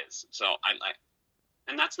ideas. So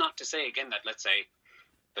and that's not to say, again, that, let's say,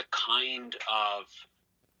 the kind of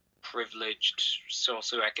privileged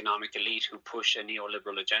socioeconomic elite who push a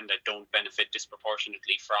neoliberal agenda don't benefit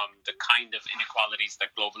disproportionately from the kind of inequalities that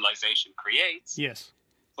globalization creates. Yes.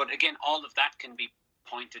 But again, all of that can be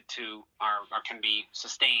pointed to or can be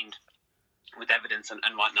sustained with evidence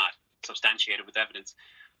and whatnot, substantiated with evidence.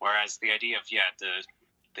 Whereas the idea of,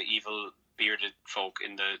 the evil bearded folk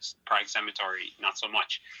in the Prague cemetery, not so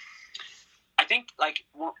much. I think, like,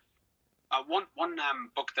 one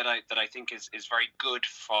book that I think is very good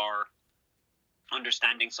for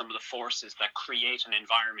understanding some of the forces that create an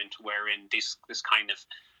environment wherein this kind of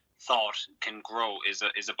thought can grow is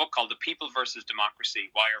a book called The People versus Democracy: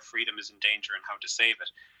 Why Our Freedom is in Danger and How to Save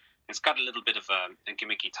It. It's got a little bit of a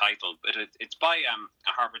gimmicky title, but it's by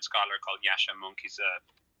a Harvard scholar called Yascha Mounk. He's a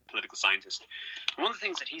political scientist. And one of the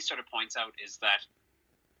things that he sort of points out is that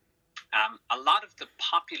a lot of the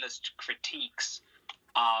populist critiques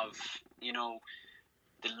of,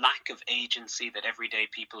 the lack of agency that everyday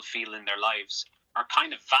people feel in their lives are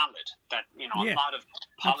kind of valid. That, a lot of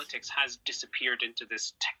politics has disappeared into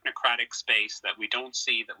this technocratic space that we don't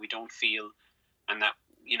see, that we don't feel, and that,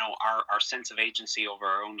 our sense of agency over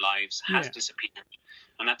our own lives has disappeared.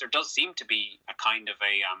 And that there does seem to be a kind of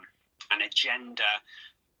an agenda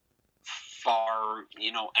for,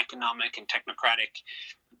 economic and technocratic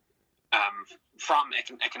from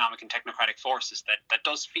economic and technocratic forces that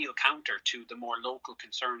does feel counter to the more local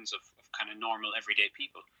concerns of kind of normal everyday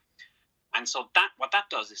people. And so what that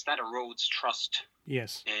does is that erodes trust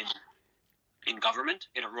in government.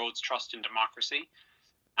 It erodes trust in democracy.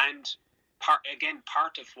 And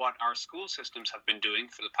part of what our school systems have been doing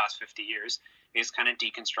for the past 50 years is kind of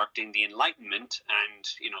deconstructing the Enlightenment and,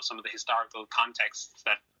 some of the historical contexts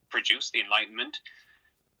that produced the Enlightenment.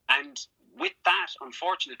 And with that,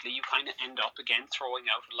 unfortunately, you kind of end up, again, throwing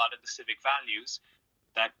out a lot of the civic values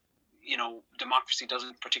that, democracy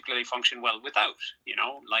doesn't particularly function well without,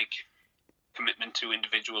 like commitment to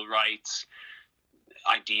individual rights,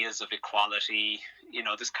 ideas of equality,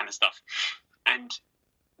 this kind of stuff. And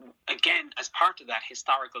again, as part of that,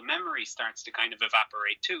 historical memory starts to kind of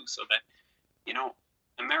evaporate too, so that,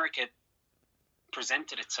 America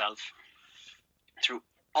presented itself through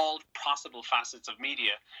all possible facets of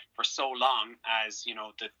media for so long as,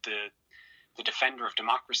 the defender of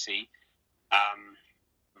democracy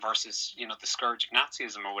versus, the scourge of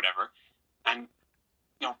Nazism or whatever. And,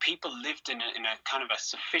 people lived in a kind of a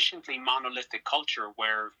sufficiently monolithic culture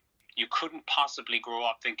where you couldn't possibly grow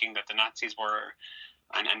up thinking that the Nazis were,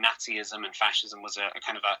 and Nazism and fascism was a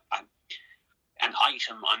kind of an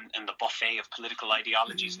item on the buffet of political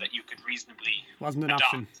ideologies that you could reasonably wasn't an adopt.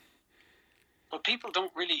 option. But people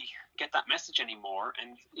don't really get that message anymore,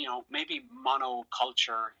 and maybe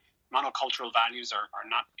monocultural values are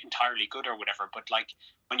not entirely good or whatever. But like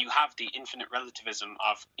when you have the infinite relativism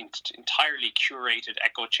of entirely curated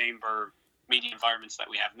echo chamber media environments that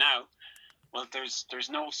we have now, well, there's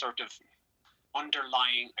no sort of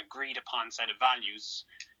underlying agreed upon set of values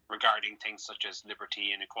regarding things such as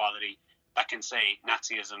liberty and equality that can say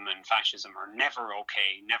Nazism and fascism are never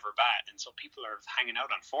okay, never bad. And so people are hanging out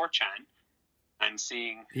on 4chan and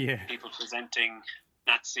seeing people presenting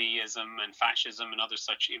Nazism and fascism and other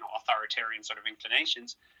such, authoritarian sort of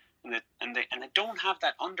inclinations, and they don't have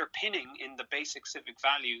that underpinning in the basic civic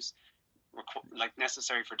values like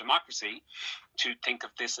necessary for democracy to think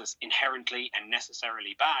of this as inherently and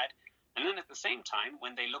necessarily bad. And then at the same time,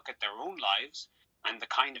 when they look at their own lives and the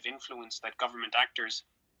kind of influence that government actors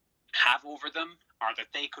have over them, or that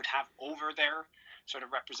they could have over their sort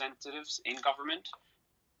of representatives in government,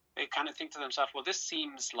 they kind of think to themselves, well, this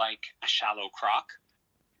seems like a shallow crock.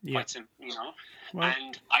 Yeah. Well,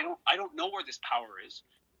 and I don't know where this power is,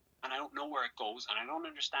 and I don't know where it goes, and I don't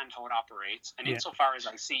understand how it operates. And insofar as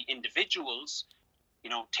I see individuals,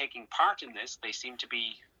 taking part in this, they seem to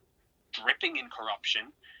be dripping in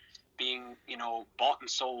corruption, being, bought and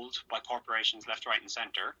sold by corporations left, right, and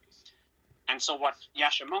center. And so what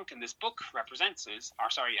Yascha Mounk in this book recommends is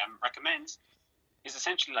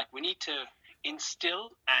essentially like we need to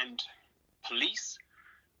instill and police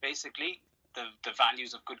basically the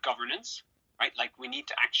values of good governance, right? Like we need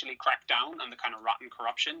to actually crack down on the kind of rotten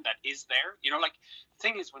corruption that is there. Like the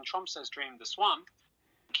thing is, when Trump says drain the swamp,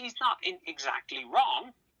 he's not exactly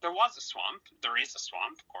wrong. There was a swamp. There is a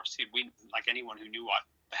swamp, of course. We, like anyone who knew what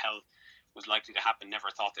the hell was likely to happen, never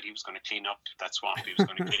thought that he was going to clean up that swamp. He was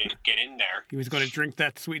going to get in there. He was going to drink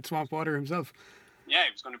that sweet swamp water himself. Yeah,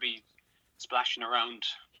 he was going to be splashing around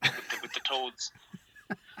with the toads.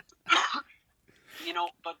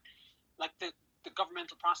 But like the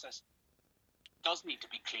governmental process does need to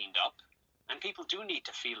be cleaned up, and people do need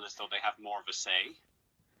to feel as though they have more of a say.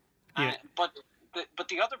 Yeah. But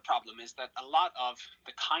the other problem is that a lot of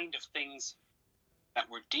the kind of things that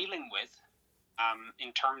we're dealing with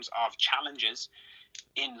in terms of challenges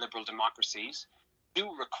in liberal democracies do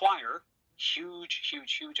require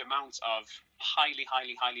huge amounts of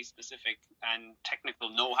highly specific and technical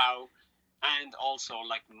know-how, and also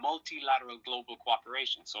like multilateral global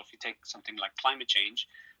cooperation. So if you take something like climate change,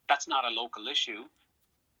 that's not a local issue,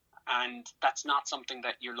 and that's not something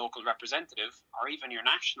that your local representative or even your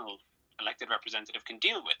national elected representative can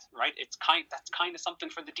deal with, right? That's kind of something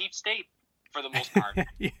for the deep state for the most part.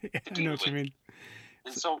 Yeah, I know what you mean.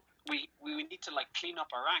 And so we need to like clean up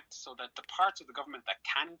our act so that the parts of the government that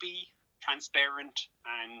can be transparent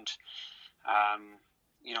and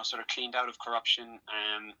sort of cleaned out of corruption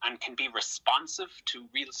and can be responsive to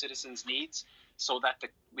real citizens' needs, so that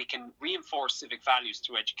we can reinforce civic values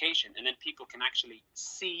through education, and then people can actually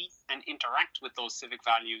see and interact with those civic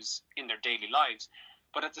values in their daily lives.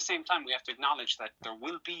 But at the same time, we have to acknowledge that there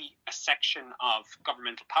will be a section of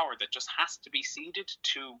governmental power that just has to be ceded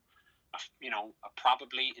to a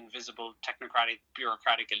probably invisible technocratic,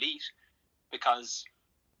 bureaucratic elite, because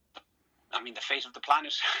the fate of the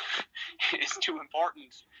planet is too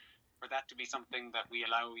important for that to be something that we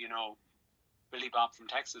allow, Billy Bob from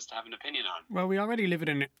Texas to have an opinion on. Well, we already live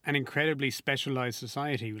in an incredibly specialized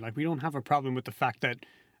society. Like, we don't have a problem with the fact that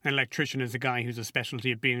an electrician is a guy who's a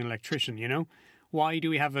specialty at being an electrician, Why do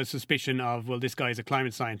we have a suspicion of, well, this guy's a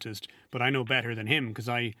climate scientist, but I know better than him because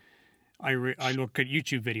I look at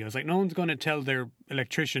YouTube videos. Like, no one's going to tell their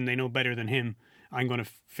electrician they know better than him. I'm going to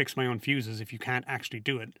fix my own fuses if you can't actually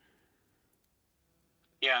do it.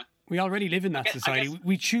 Yeah. We already live in that society.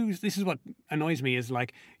 We choose. This is what annoys me, is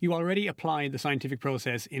like, you already apply the scientific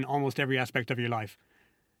process in almost every aspect of your life.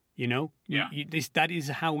 Yeah. That is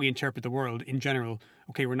how we interpret the world in general.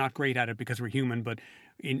 Okay, we're not great at it because we're human, but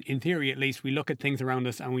in theory, at least, we look at things around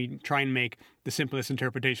us and we try and make the simplest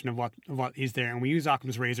interpretation of what is there. And we use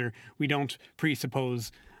Occam's razor. We don't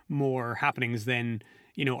presuppose more happenings than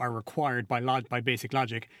are required by basic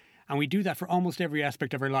logic. And we do that for almost every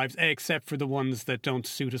aspect of our lives, except for the ones that don't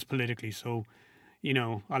suit us politically. So,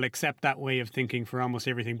 I'll accept that way of thinking for almost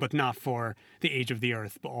everything, but not for the age of the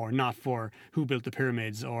earth, or not for who built the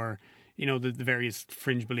pyramids, or, the various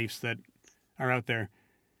fringe beliefs that are out there.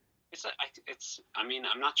 I'm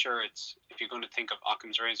not sure if you're going to think of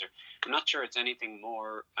Occam's razor, I'm not sure it's anything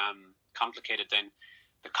more complicated than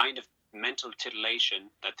the kind of mental titillation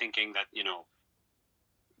that thinking that,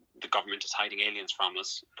 the government is hiding aliens from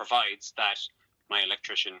us provides, that my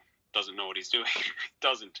electrician doesn't know what he's doing.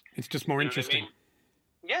 Doesn't. It's just more interesting.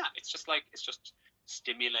 Yeah, it just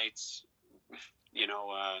stimulates, your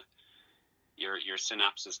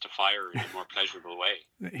synapses to fire in a more pleasurable way.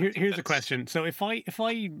 Here's a question. So if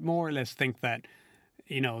I more or less think that,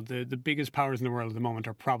 the biggest powers in the world at the moment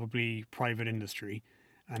are probably private industry,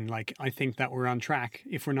 and like, I think that we're on track,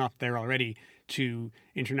 if we're not there already, to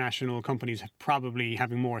international companies probably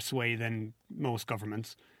having more sway than most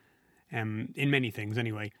governments, in many things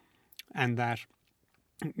anyway, and that,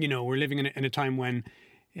 we're living in a time when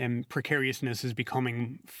precariousness is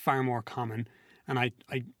becoming far more common. And I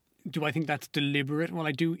think that's deliberate? Well,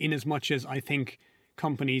 I do, in as much as I think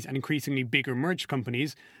companies, and increasingly bigger merged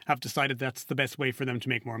companies, have decided that's the best way for them to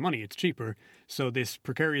make more money. It's cheaper. So this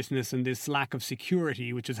precariousness and this lack of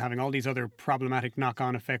security, which is having all these other problematic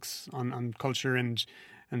knock-on effects on culture and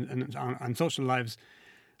on social lives,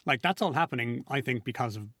 like, that's all happening, I think,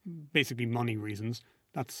 because of basically money reasons.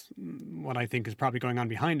 That's what I think is probably going on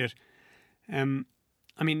behind it.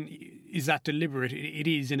 Is that deliberate? It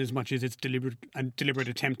is, in as much as it's a deliberate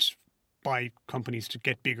attempt by companies to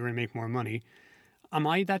get bigger and make more money. Am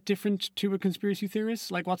I that different to a conspiracy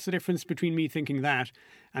theorist? Like, what's the difference between me thinking that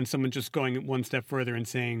and someone just going one step further and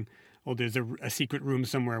saying, oh, there's a secret room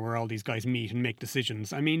somewhere where all these guys meet and make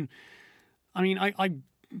decisions? I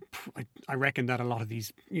reckon that a lot of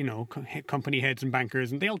these, company heads and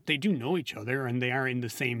bankers, and they do know each other, and they are in the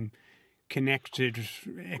same connected,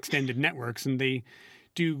 extended networks, and they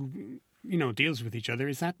do, deals with each other.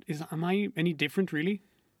 Am I any different, really?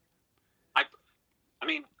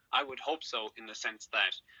 I would hope so, in the sense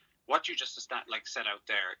that what you just set out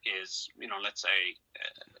there is, let's say,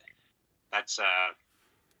 that's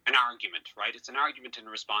an argument, right? It's an argument in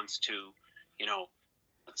response to,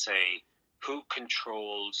 let's say, who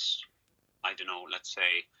controls, I don't know, let's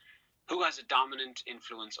say, who has a dominant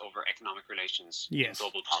influence over economic relations in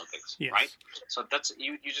global politics, right? So that's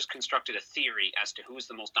you just constructed a theory as to who's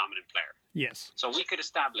the most dominant player. Yes. So we could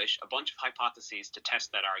establish a bunch of hypotheses to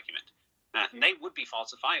test that argument. And they would be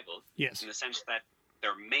falsifiable in the sense that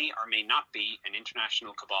there may or may not be an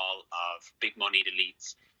international cabal of big moneyed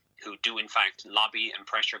elites who do in fact lobby and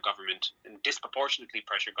pressure government and disproportionately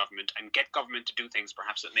pressure government and get government to do things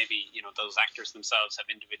perhaps that maybe, you know, those actors themselves have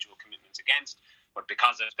individual commitments against, but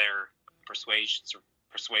because of their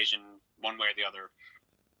persuasion one way or the other,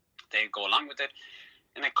 they go along with it.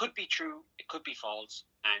 And that could be true, it could be false,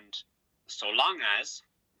 and so long as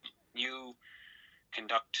you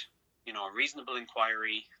conduct, you know, a reasonable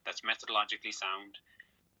inquiry that's methodologically sound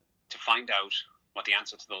to find out what the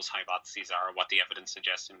answer to those hypotheses are, what the evidence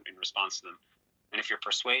suggests in response to them. And if you're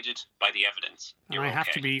persuaded by the evidence, you're I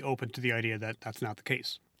have to be open to the idea that that's not the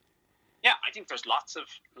case. Yeah, I think there's lots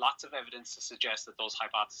of evidence to suggest that those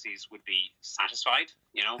hypotheses would be satisfied,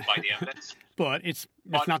 you know, by the evidence. But it's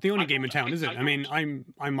not the only game in town, is it? I mean,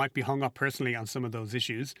 I might be hung up personally on some of those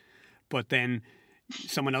issues, but then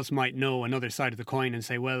someone else might know another side of the coin and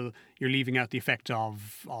say, well, you're leaving out the effect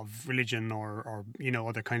of religion or you know,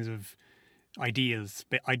 other kinds of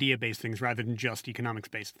idea-based things rather than just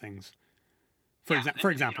economics-based things. For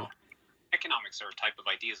example. You know, economics are a type of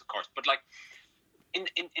ideas, of course, but like, in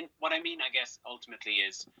what I mean, I guess, ultimately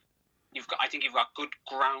is I think you've got good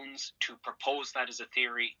grounds to propose that as a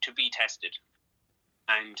theory to be tested.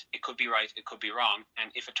 And it could be right, it could be wrong.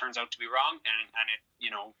 And if it turns out to be wrong, and it,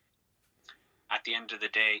 you know, at the end of the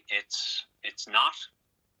day, it's not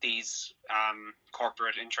these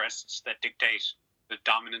corporate interests that dictate the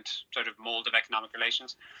dominant sort of mold of economic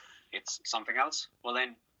relations, it's something else, well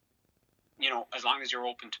then, you know, as long as you're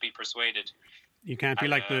open to be persuaded, you can't be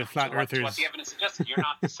like the flat earthers. What the evidence suggests, you're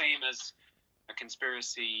not the same as a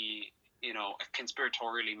conspiracy, you know, a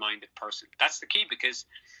conspiratorially minded person. That's the key, because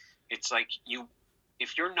it's like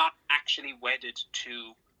if you're not actually wedded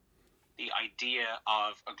to the idea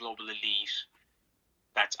of a global elite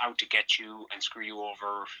that's out to get you and screw you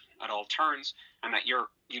over at all turns, and that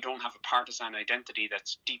you don't have a partisan identity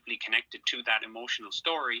that's deeply connected to that emotional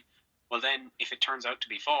story, well then, if it turns out to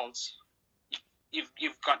be false,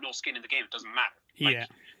 you've got no skin in the game. It doesn't matter.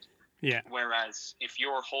 Yeah. Whereas if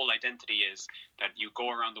your whole identity is that you go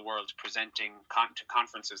around the world presenting to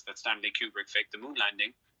conferences that Stanley Kubrick faked the moon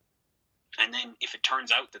landing, and then if it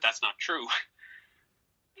turns out that that's not true,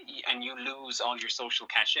 and you lose all your social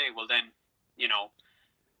cachet, well then, you know,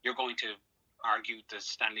 you're going to argue the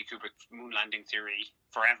Stanley Kubrick moon landing theory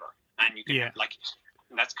forever, and you can have, like,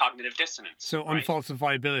 that's cognitive dissonance. So right?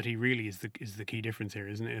 Unfalsifiability really is the key difference here,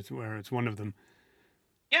 isn't it? It's where it's one of them.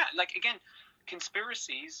 Yeah, like again,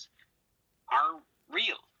 conspiracies are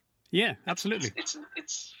real. Yeah, absolutely. It's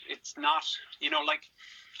not, you know, like,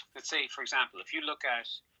 let's say, for example, if you look at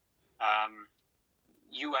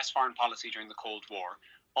U.S. foreign policy during the Cold War,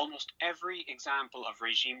 almost every example of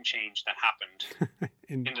regime change that happened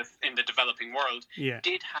in the developing world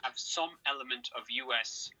did have some element of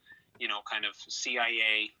U.S., you know, kind of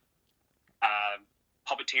CIA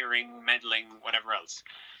puppeteering, meddling, whatever else,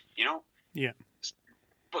 you know. Yeah.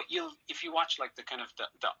 But if you watch like the kind of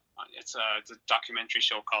it's a documentary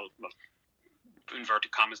show called, well,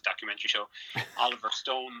 inverted commas documentary show, Oliver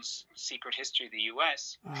Stone's Secret History of the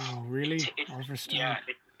U.S. Oh, really? Oliver Stone. Yeah,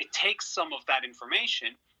 it takes some of that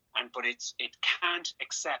information, but it can't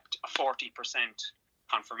accept a 40%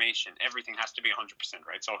 confirmation. Everything has to be 100%,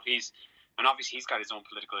 right? So obviously he's got his own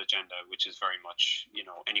political agenda, which is very much, you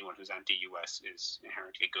know, anyone who's anti-US is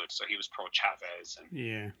inherently good. So he was pro-Chavez and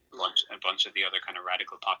a bunch of the other kind of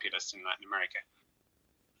radical populists in Latin America.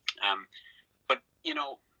 But, you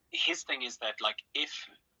know, his thing is that, like,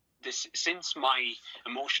 since my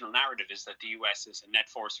emotional narrative is that the US is a net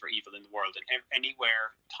force for evil in the world, and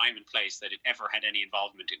anywhere, time and place that it ever had any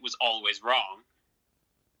involvement, it was always wrong.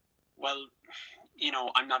 Well, you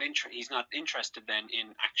know, he's not interested then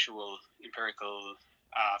in actual empirical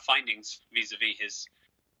findings vis-a-vis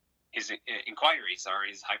his inquiries or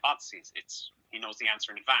his hypotheses. He knows the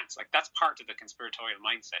answer in advance. Like, that's part of the conspiratorial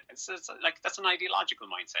mindset. It's like, that's an ideological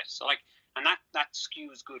mindset. So, like, and that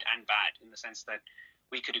skews good and bad, in the sense that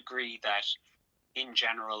we could agree that, in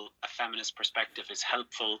general, a feminist perspective is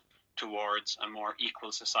helpful towards a more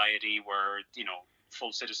equal society where, you know,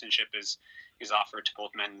 full citizenship is offered to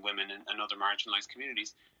both men and women and other marginalized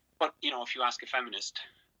communities. But, you know, if you ask a feminist,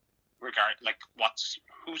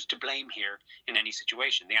 who's to blame here in any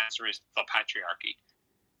situation, the answer is the patriarchy.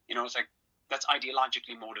 You know, it's like, that's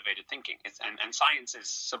ideologically motivated thinking. And science is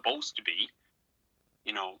supposed to be,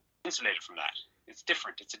 you know, insulated from that. It's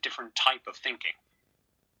different. It's a different type of thinking.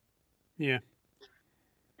 Yeah.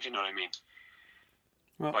 if you know what I mean.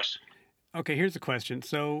 Well, But okay, here's a question.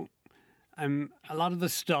 So, a lot of the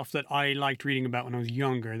stuff that I liked reading about when I was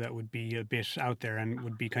younger that would be a bit out there and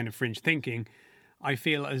would be kind of fringe thinking, I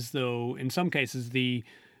feel as though in some cases the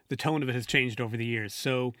tone of it has changed over the years.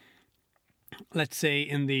 So, let's say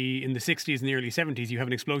in the 60s and the early 70s, you have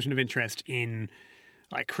an explosion of interest in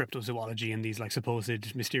like cryptozoology and these like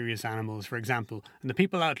supposed mysterious animals, for example. And the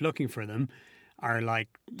people out looking for them are like,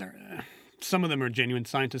 some of them are genuine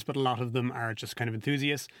scientists, but a lot of them are just kind of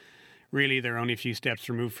enthusiasts. Really, they're only a few steps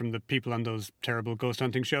removed from the people on those terrible ghost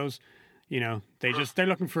hunting shows. You know, they're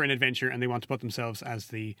looking for an adventure and they want to put themselves as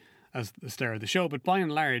the star of the show. But by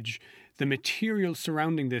and large, the material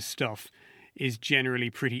surrounding this stuff is generally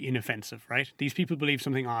pretty inoffensive, right? These people believe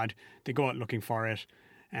something odd, they go out looking for it,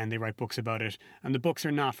 and they write books about it. And the books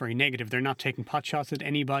are not very negative. They're not taking potshots at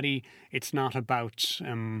anybody. It's not about,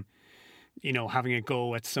 having a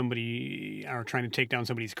go at somebody or trying to take down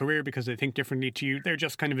somebody's career because they think differently to you. They're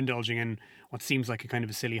just kind of indulging in what seems like a kind of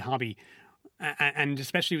a silly hobby. And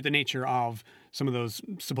especially with the nature of some of those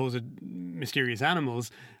supposed mysterious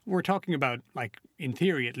animals, we're talking about, like, in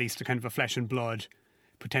theory at least, a kind of a flesh and blood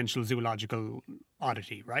potential zoological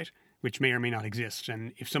oddity, right? Which may or may not exist.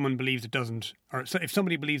 And if someone believes it doesn't, or if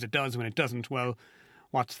somebody believes it does when it doesn't, well,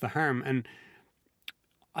 what's the harm? And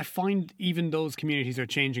I find even those communities are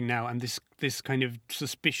changing now, and this kind of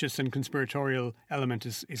suspicious and conspiratorial element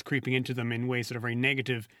is creeping into them in ways that are very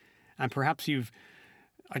negative. And perhaps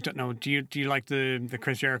I don't know, do you like the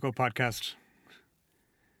Chris Jericho podcast,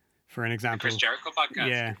 for an example? The Chris Jericho podcast?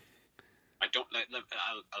 Yeah. I don't.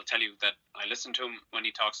 I'll tell you that I listen to him when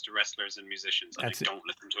he talks to wrestlers and musicians, and I don't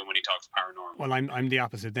listen to him when he talks paranormal. Well, I'm the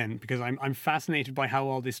opposite then, because I'm fascinated by how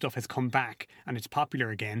all this stuff has come back and it's popular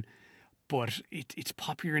again, but it's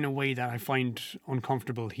popular in a way that I find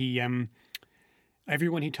uncomfortable. He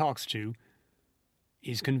everyone he talks to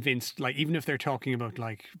is convinced, like, even if they're talking about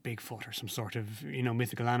like Bigfoot or some sort of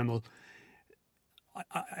mythical animal,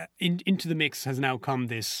 into the mix has now come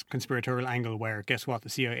this conspiratorial angle where, guess what, the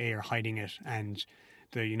CIA are hiding it and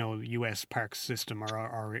the US park system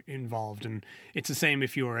are involved. And it's the same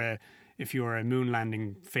if you're a moon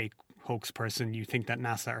landing fake hoax person, you think that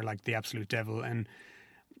NASA are like the absolute devil. And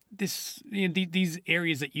this these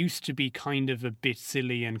areas that used to be kind of a bit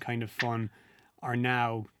silly and kind of fun are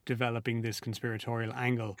now developing this conspiratorial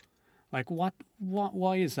angle. Like,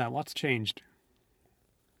 why is that? What's changed?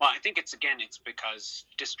 Well, I think it's because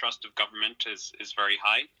distrust of government is very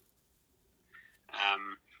high.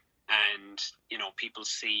 And, people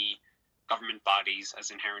see government bodies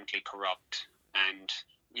as inherently corrupt and,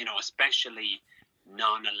 especially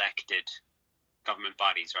non-elected government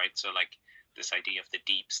bodies, right? So, like, this idea of the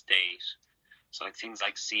deep state. So, like, things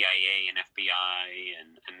like CIA and FBI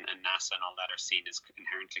and NASA and all that are seen as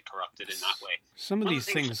inherently corrupted in that way. Some of these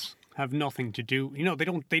things have nothing to do.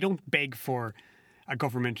 They don't beg for a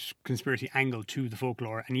government conspiracy angle to the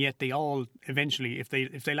folklore, and yet they all eventually, if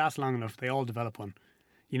they last long enough, they all develop one.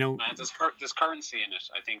 There's currency in it,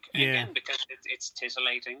 I think. Again, because it's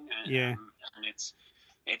titillating.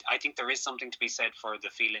 And I think there is something to be said for the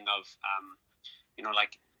feeling of,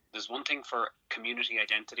 like, there's one thing for community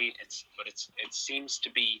identity. It seems to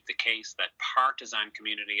be the case that partisan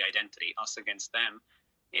community identity, us against them,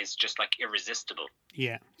 is just like irresistible.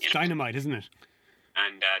 Yeah, it's dynamite, isn't it?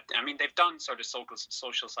 And they've done sort of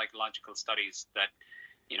social psychological studies that,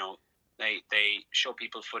 they show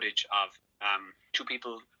people footage of two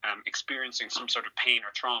people experiencing some sort of pain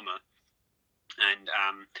or trauma, and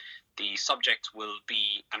the subject will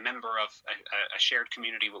be a member of a shared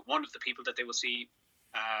community with one of the people that they will see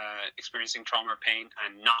experiencing trauma or pain,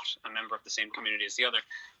 and not a member of the same community as the other.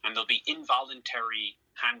 And there'll be involuntary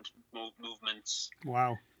hand movements.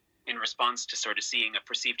 Wow. In response to sort of seeing a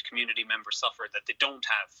perceived community member suffer that they don't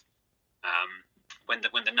have, when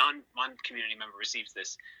the non-community member receives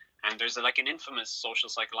this. And there's an infamous social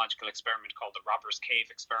psychological experiment called the Robbers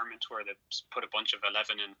Cave experiment, where they put a bunch of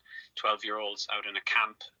 11 and 12-year-olds out in a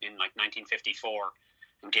camp in 1954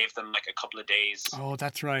 and gave them a couple of days. Oh,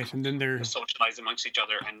 that's right. And then they're to socialize amongst each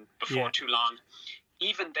other, and before too long,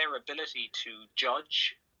 even their ability to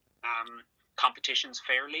judge competitions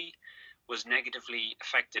fairly was negatively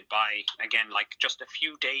affected by, again, just a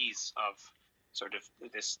few days of sort of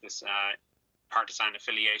this partisan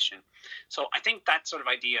affiliation. So I think that sort of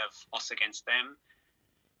idea of us against them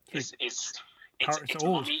it's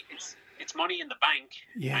money. It's money in the bank,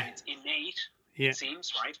 and it's innate. It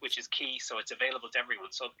seems, right, which is key. So it's available to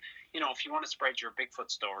everyone. So if you want to spread your Bigfoot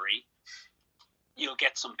story, you'll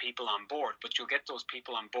get some people on board, but you'll get those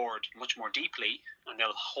people on board much more deeply, and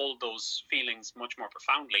they'll hold those feelings much more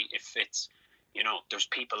profoundly if it's You know, there's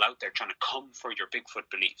people out there trying to come for your Bigfoot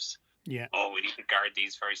beliefs. Yeah. Oh, we need to guard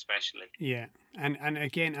these very specially. Yeah. And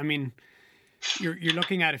again, I mean, you're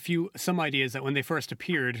looking at some ideas that when they first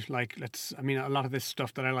appeared, like a lot of this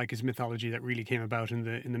stuff that I like is mythology that really came about in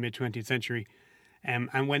the mid 20th century. And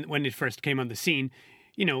when it first came on the scene,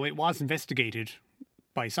 you know, it was investigated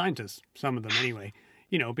by scientists, some of them anyway,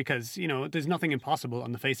 you know, because, you know, there's nothing impossible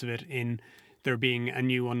on the face of it in there being a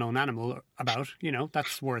new unknown animal about, you know,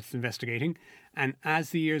 that's worth investigating. And as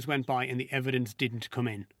the years went by and the evidence didn't come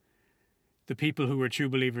in, the people who were true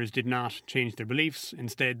believers did not change their beliefs.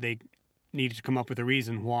 Instead, they needed to come up with a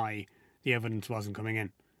reason why the evidence wasn't coming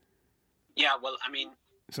in. Yeah, well, I mean,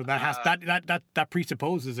 so that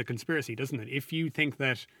presupposes a conspiracy, doesn't it? If you think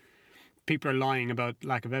that people are lying about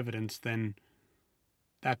lack of evidence, then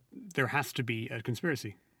that there has to be a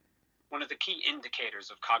conspiracy. One of the key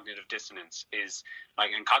indicators of cognitive dissonance is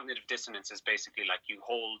and cognitive dissonance is basically like you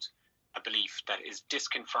hold a belief that is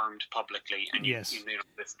disconfirmed publicly, and yes. you know,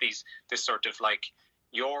 this sort of like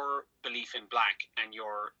your belief in black and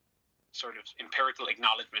your sort of empirical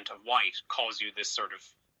acknowledgement of white cause you this sort of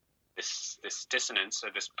this dissonance, or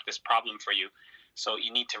this problem for you. So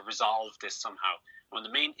you need to resolve this somehow. One of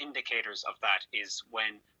the main indicators of that is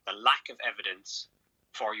when the lack of evidence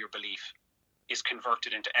for your belief is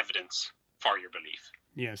converted into evidence for your belief.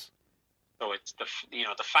 Yes. So it's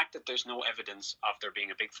the fact that there's no evidence of there being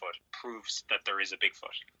a Bigfoot proves that there is a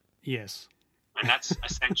Bigfoot. Yes. And that's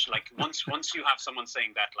essential. Like once you have someone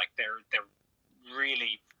saying that, like they're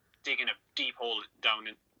really digging a deep hole down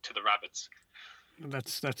into the rabbits.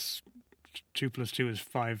 That's 2 + 2 is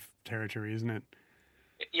 5 territory, isn't it?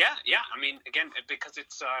 Yeah. I mean, again, because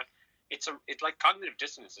it's like cognitive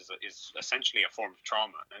dissonance is essentially a form of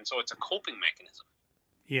trauma, and so it's a coping mechanism.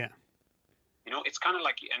 Yeah. You know, it's kind of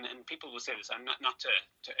like, and people will say this, and not to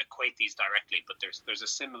equate these directly, but there's a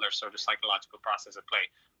similar sort of psychological process at play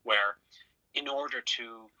where, in order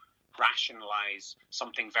to rationalize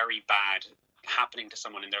something very bad happening to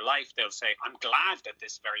someone in their life, they'll say, I'm glad that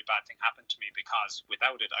this very bad thing happened to me, because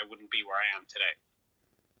without it, I wouldn't be where I am today.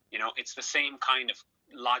 You know, it's the same kind of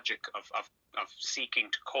logic of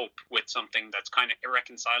seeking to cope with something that's kind of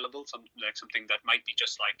irreconcilable, something that might be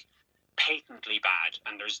just like patently bad,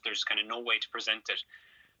 and there's kind of no way to present it.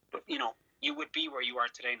 But, you know, you would be where you are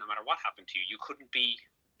today no matter what happened to you. You couldn't be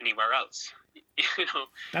anywhere else. You know,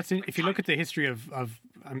 that's if you look at the history of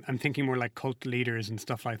I'm thinking more like cult leaders and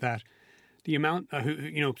stuff like that. The amount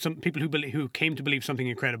some people who came to believe something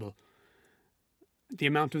incredible, the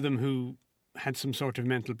amount of them who had some sort of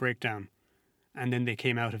mental breakdown, and then they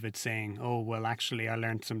came out of it saying, oh, well, actually, I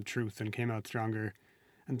learned some truth and came out stronger.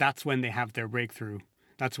 And that's when they have their breakthrough.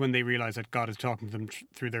 That's when they realize that God is talking to them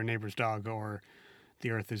through their neighbor's dog, or the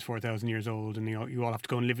earth is 4,000 years old and you all have to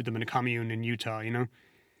go and live with them in a commune in Utah, you know?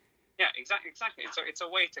 Yeah, exactly. It's a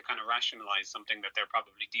way to kind of rationalize something that they're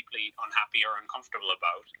probably deeply unhappy or uncomfortable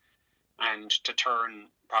about, and to turn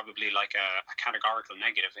probably like a categorical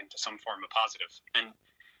negative into some form of positive. And,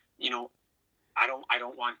 you know, I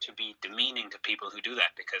don't want to be demeaning to people who do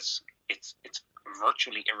that, because it's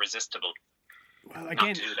virtually irresistible. Well,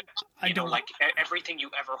 again, I don't like everything you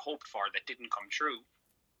ever hoped for that didn't come true,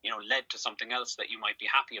 you know, led to something else that you might be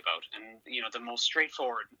happy about. And, you know, the most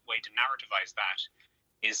straightforward way to narrativize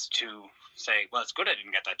that is to say, well, it's good I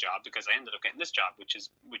didn't get that job because I ended up getting this job, which is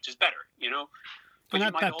better, you know. But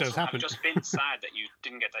and you might also does happen. have just been sad that you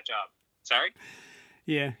didn't get that job. Sorry?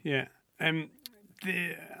 Yeah.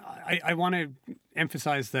 I want to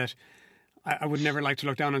emphasize that I would never like to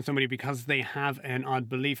look down on somebody because they have an odd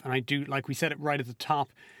belief. And I do, like we said it right at the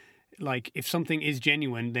top, like if something is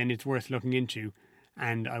genuine, then it's worth looking into.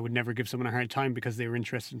 And I would never give someone a hard time because they were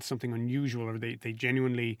interested in something unusual, or they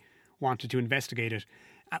genuinely wanted to investigate it.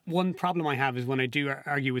 One problem I have is when I do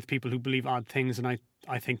argue with people who believe odd things and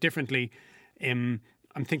I think differently, I'm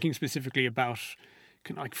thinking specifically about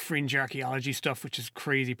kind of like fringe archaeology stuff, which is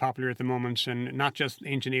crazy popular at the moment, and not just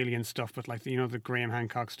ancient alien stuff, but like, you know, the Graham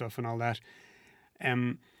Hancock stuff and all that.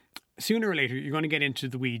 Sooner or later, you're going to get into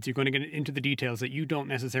the weeds. You're going to get into the details that you don't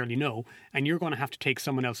necessarily know, and you're going to have to take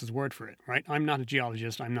someone else's word for it, right? I'm not a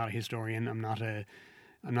geologist. I'm not a historian. I'm not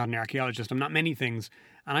an archaeologist. I'm not many things,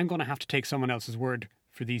 and I'm going to have to take someone else's word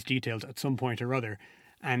for these details at some point or other.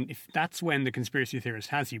 And if that's when the conspiracy theorist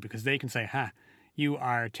has you, because they can say, you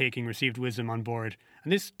are taking received wisdom on board.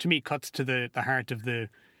 And this, to me, cuts to the heart of the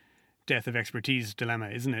death of expertise dilemma,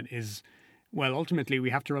 isn't it? Well, ultimately, we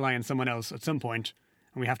have to rely on someone else at some point,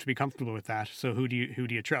 and we have to be comfortable with that. So who do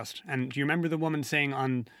you trust? And do you remember the woman saying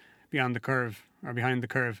on Beyond the Curve, or Behind the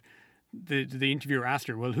Curve, the interviewer asked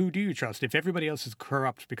her, well, who do you trust? If everybody else is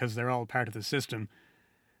corrupt because they're all part of the system,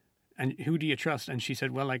 and who do you trust? And she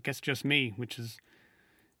said, well, I guess just me, which is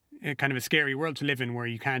kind of a scary world to live in where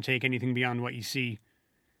you can't take anything beyond what you see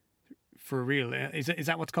for real. Is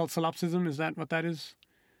that what's called solipsism? Is that what that is?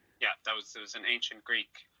 Yeah, there was an ancient Greek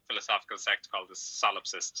philosophical sect called the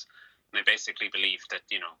Solipsists. And they basically believed that,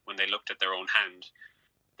 when they looked at their own hand,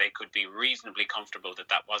 they could be reasonably comfortable that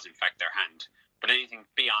that was in fact their hand. But anything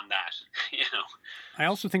beyond that, I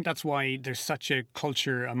also think that's why there's such a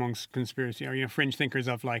culture amongst conspiracy or fringe thinkers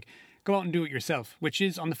of like, go out and do it yourself, which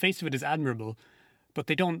is on the face of it is admirable, but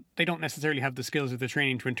they don't necessarily have the skills or the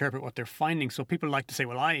training to interpret what they're finding. So people like to say,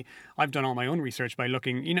 well, I've done all my own research by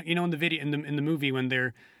looking, in the video in the movie when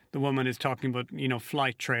the woman is talking about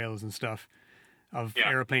flight trails and stuff of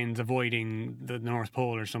airplanes avoiding the North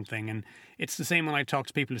Pole or something, and it's the same when I talk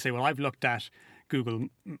to people who say, well, I've looked at Google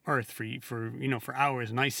Earth for hours,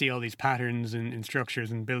 and I see all these patterns in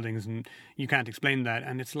structures and buildings, and you can't explain that.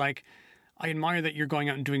 And it's like, I admire that you're going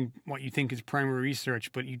out and doing what you think is primary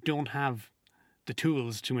research, but you don't have the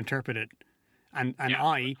tools to interpret it. And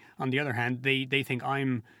I, on the other hand, they think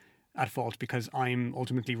I'm at fault because I'm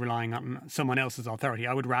ultimately relying on someone else's authority.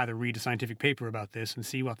 I would rather read a scientific paper about this and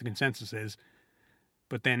see what the consensus is.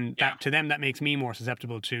 But then to them, that makes me more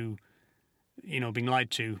susceptible to being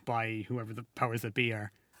lied to by whoever the powers that be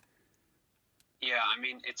are. Yeah, I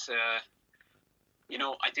mean, it's I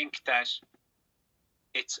think that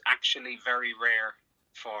it's actually very rare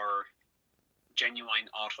for genuine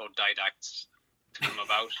autodidacts to come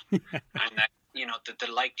about, and that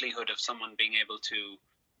the likelihood of someone being able to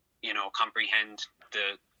comprehend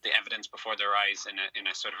the evidence before their eyes in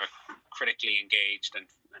a sort of a critically engaged and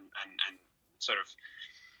sort of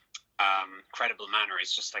credible manner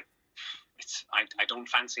is just like, I don't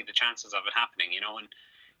fancy the chances of it happening, and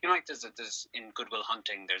like there's in Good Will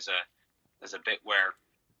Hunting there's a bit where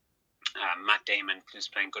Matt Damon, who's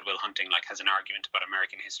playing Good Will Hunting, like has an argument about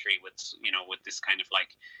American history with this kind of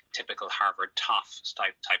like typical Harvard toff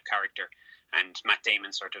type character, and Matt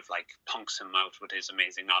Damon sort of like punks him out with his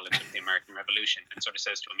amazing knowledge of the American Revolution and sort of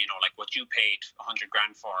says to him, like what you paid $100,000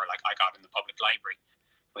 for, like I got in the public library.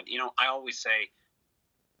 But I always say,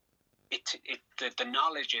 the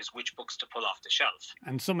knowledge is which books to pull off the shelf,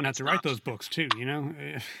 and someone had to write those books too.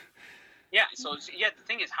 Yeah. So the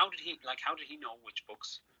thing is, how did he know which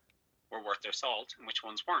books were worth their salt and which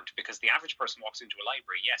ones weren't? Because the average person walks into a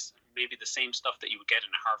library. Yes, maybe the same stuff that you would get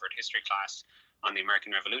in a Harvard history class on the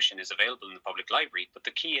American Revolution is available in the public library. But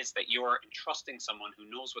the key is that you're entrusting someone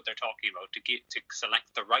who knows what they're talking about to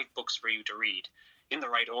select the right books for you to read in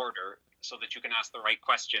the right order, so that you can ask the right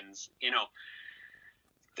questions.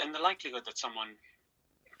 Then the likelihood that someone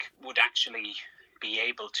would actually be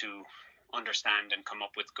able to understand and come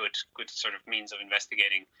up with good sort of means of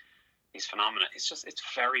investigating these phenomena, it's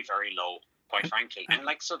very, very low, quite frankly. And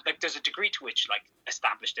there's a degree to which like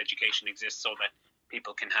established education exists so that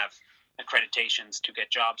people can have accreditations to get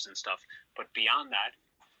jobs and stuff. But beyond that,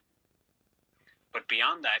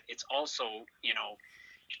 it's also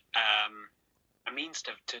a means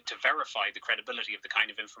to verify the credibility of the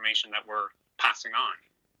kind of information that we're passing on.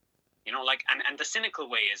 And the cynical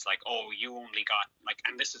way is like, oh, you only got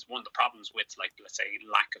and this is one of the problems with like, let's say,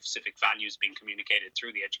 lack of civic values being communicated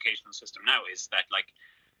through the educational system now, is that like,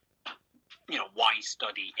 why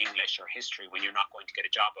study English or history when you're not going to get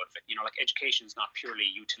a job out of it? Education is not purely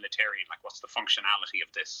utilitarian. Like, what's the functionality of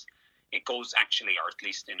this? It goes actually, or at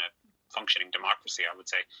least in a functioning democracy, I would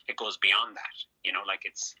say, it goes beyond that.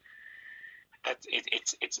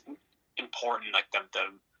 It's important. Like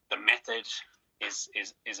the method is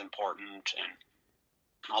important, and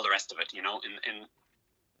all the rest of it, in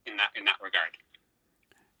that regard.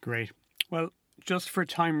 Great. Well, just for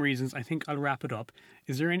time reasons, I think I'll wrap it up.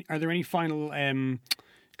 Are there any final kind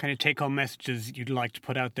of take-home messages you'd like to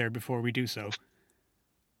put out there before we do so?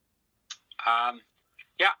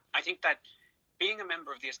 Yeah, I think that being a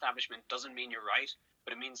member of the establishment doesn't mean you're right,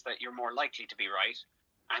 but it means that you're more likely to be right,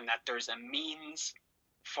 and that there's a means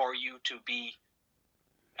for you to be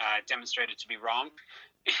demonstrated to be wrong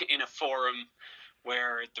in a forum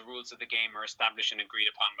where the rules of the game are established and agreed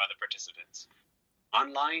upon by the participants.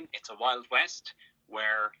 Online, it's a wild west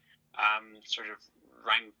where sort of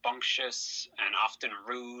rambunctious and often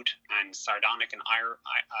rude and sardonic and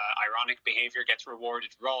ironic behavior gets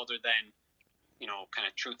rewarded rather than, kind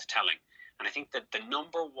of truth-telling. And I think that the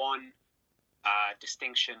number one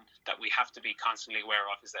distinction that we have to be constantly aware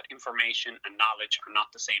of is that information and knowledge are not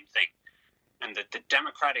the same thing. And that the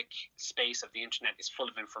democratic space of the internet is full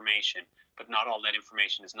of information, but not all that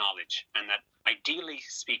information is knowledge. And that, ideally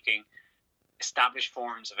speaking, established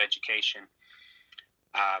forms of education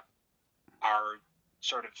are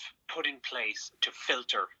sort of put in place to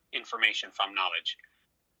filter information from knowledge.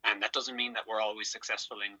 And that doesn't mean that we're always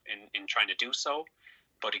successful in trying to do so.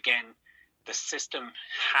 But again, the system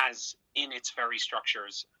has in its very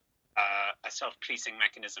structures a self-policing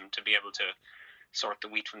mechanism to be able to sort the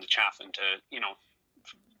wheat from the chaff and to,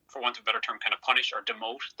 for want of a better term, kind of punish or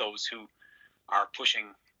demote those who are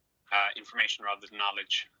pushing information rather than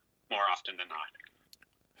knowledge more often than not.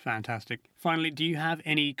 Fantastic. Finally, do you have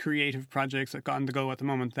any creative projects that got on the go at the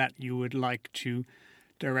moment that you would like to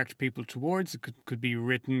direct people towards? It could be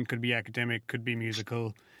written, could be academic, could be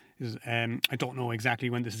musical. I don't know exactly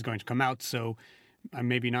when this is going to come out, so I'm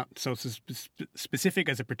maybe not so specific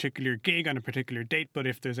as a particular gig on a particular date, but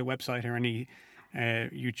if there's a website or any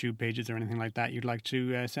YouTube pages or anything like that you'd like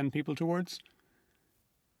to send people towards?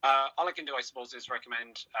 All I can do, I suppose, is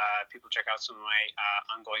recommend people check out some of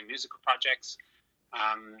my ongoing musical projects.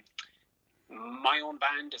 My own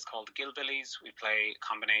band is called the Gillbillies. We play a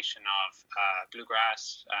combination of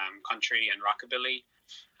bluegrass, country and rockabilly.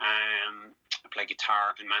 I play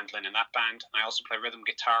guitar and mandolin in that band. I also play rhythm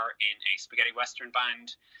guitar in a spaghetti western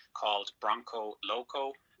band called Bronco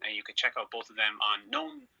Loco. You can check out both of them on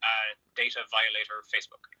Known Data Violator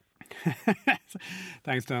Facebook.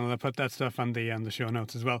 Thanks, Donald. I'll put that stuff on the show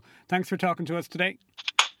notes as well. Thanks for talking to us today.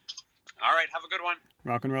 All right, have a good one.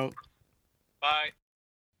 Rock and roll. Bye.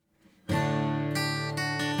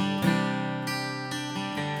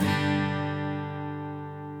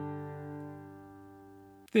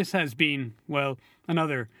 This has been, well,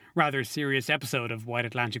 another rather serious episode of White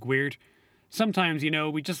Atlantic Weird. Sometimes,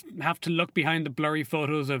 we just have to look behind the blurry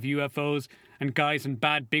photos of UFOs and guys in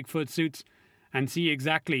bad Bigfoot suits and see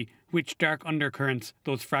exactly which dark undercurrents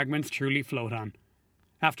those fragments truly float on.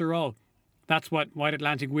 After all, that's what White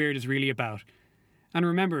Atlantic Weird is really about. And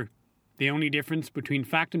remember, the only difference between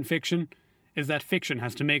fact and fiction is that fiction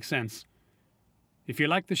has to make sense. If you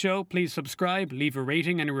like the show, please subscribe, leave a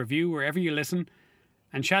rating and a review wherever you listen,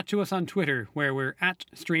 and chat to us on Twitter, where we're at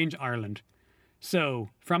Strange Ireland. So,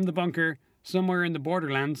 from the bunker, somewhere in the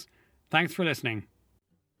borderlands, thanks for listening.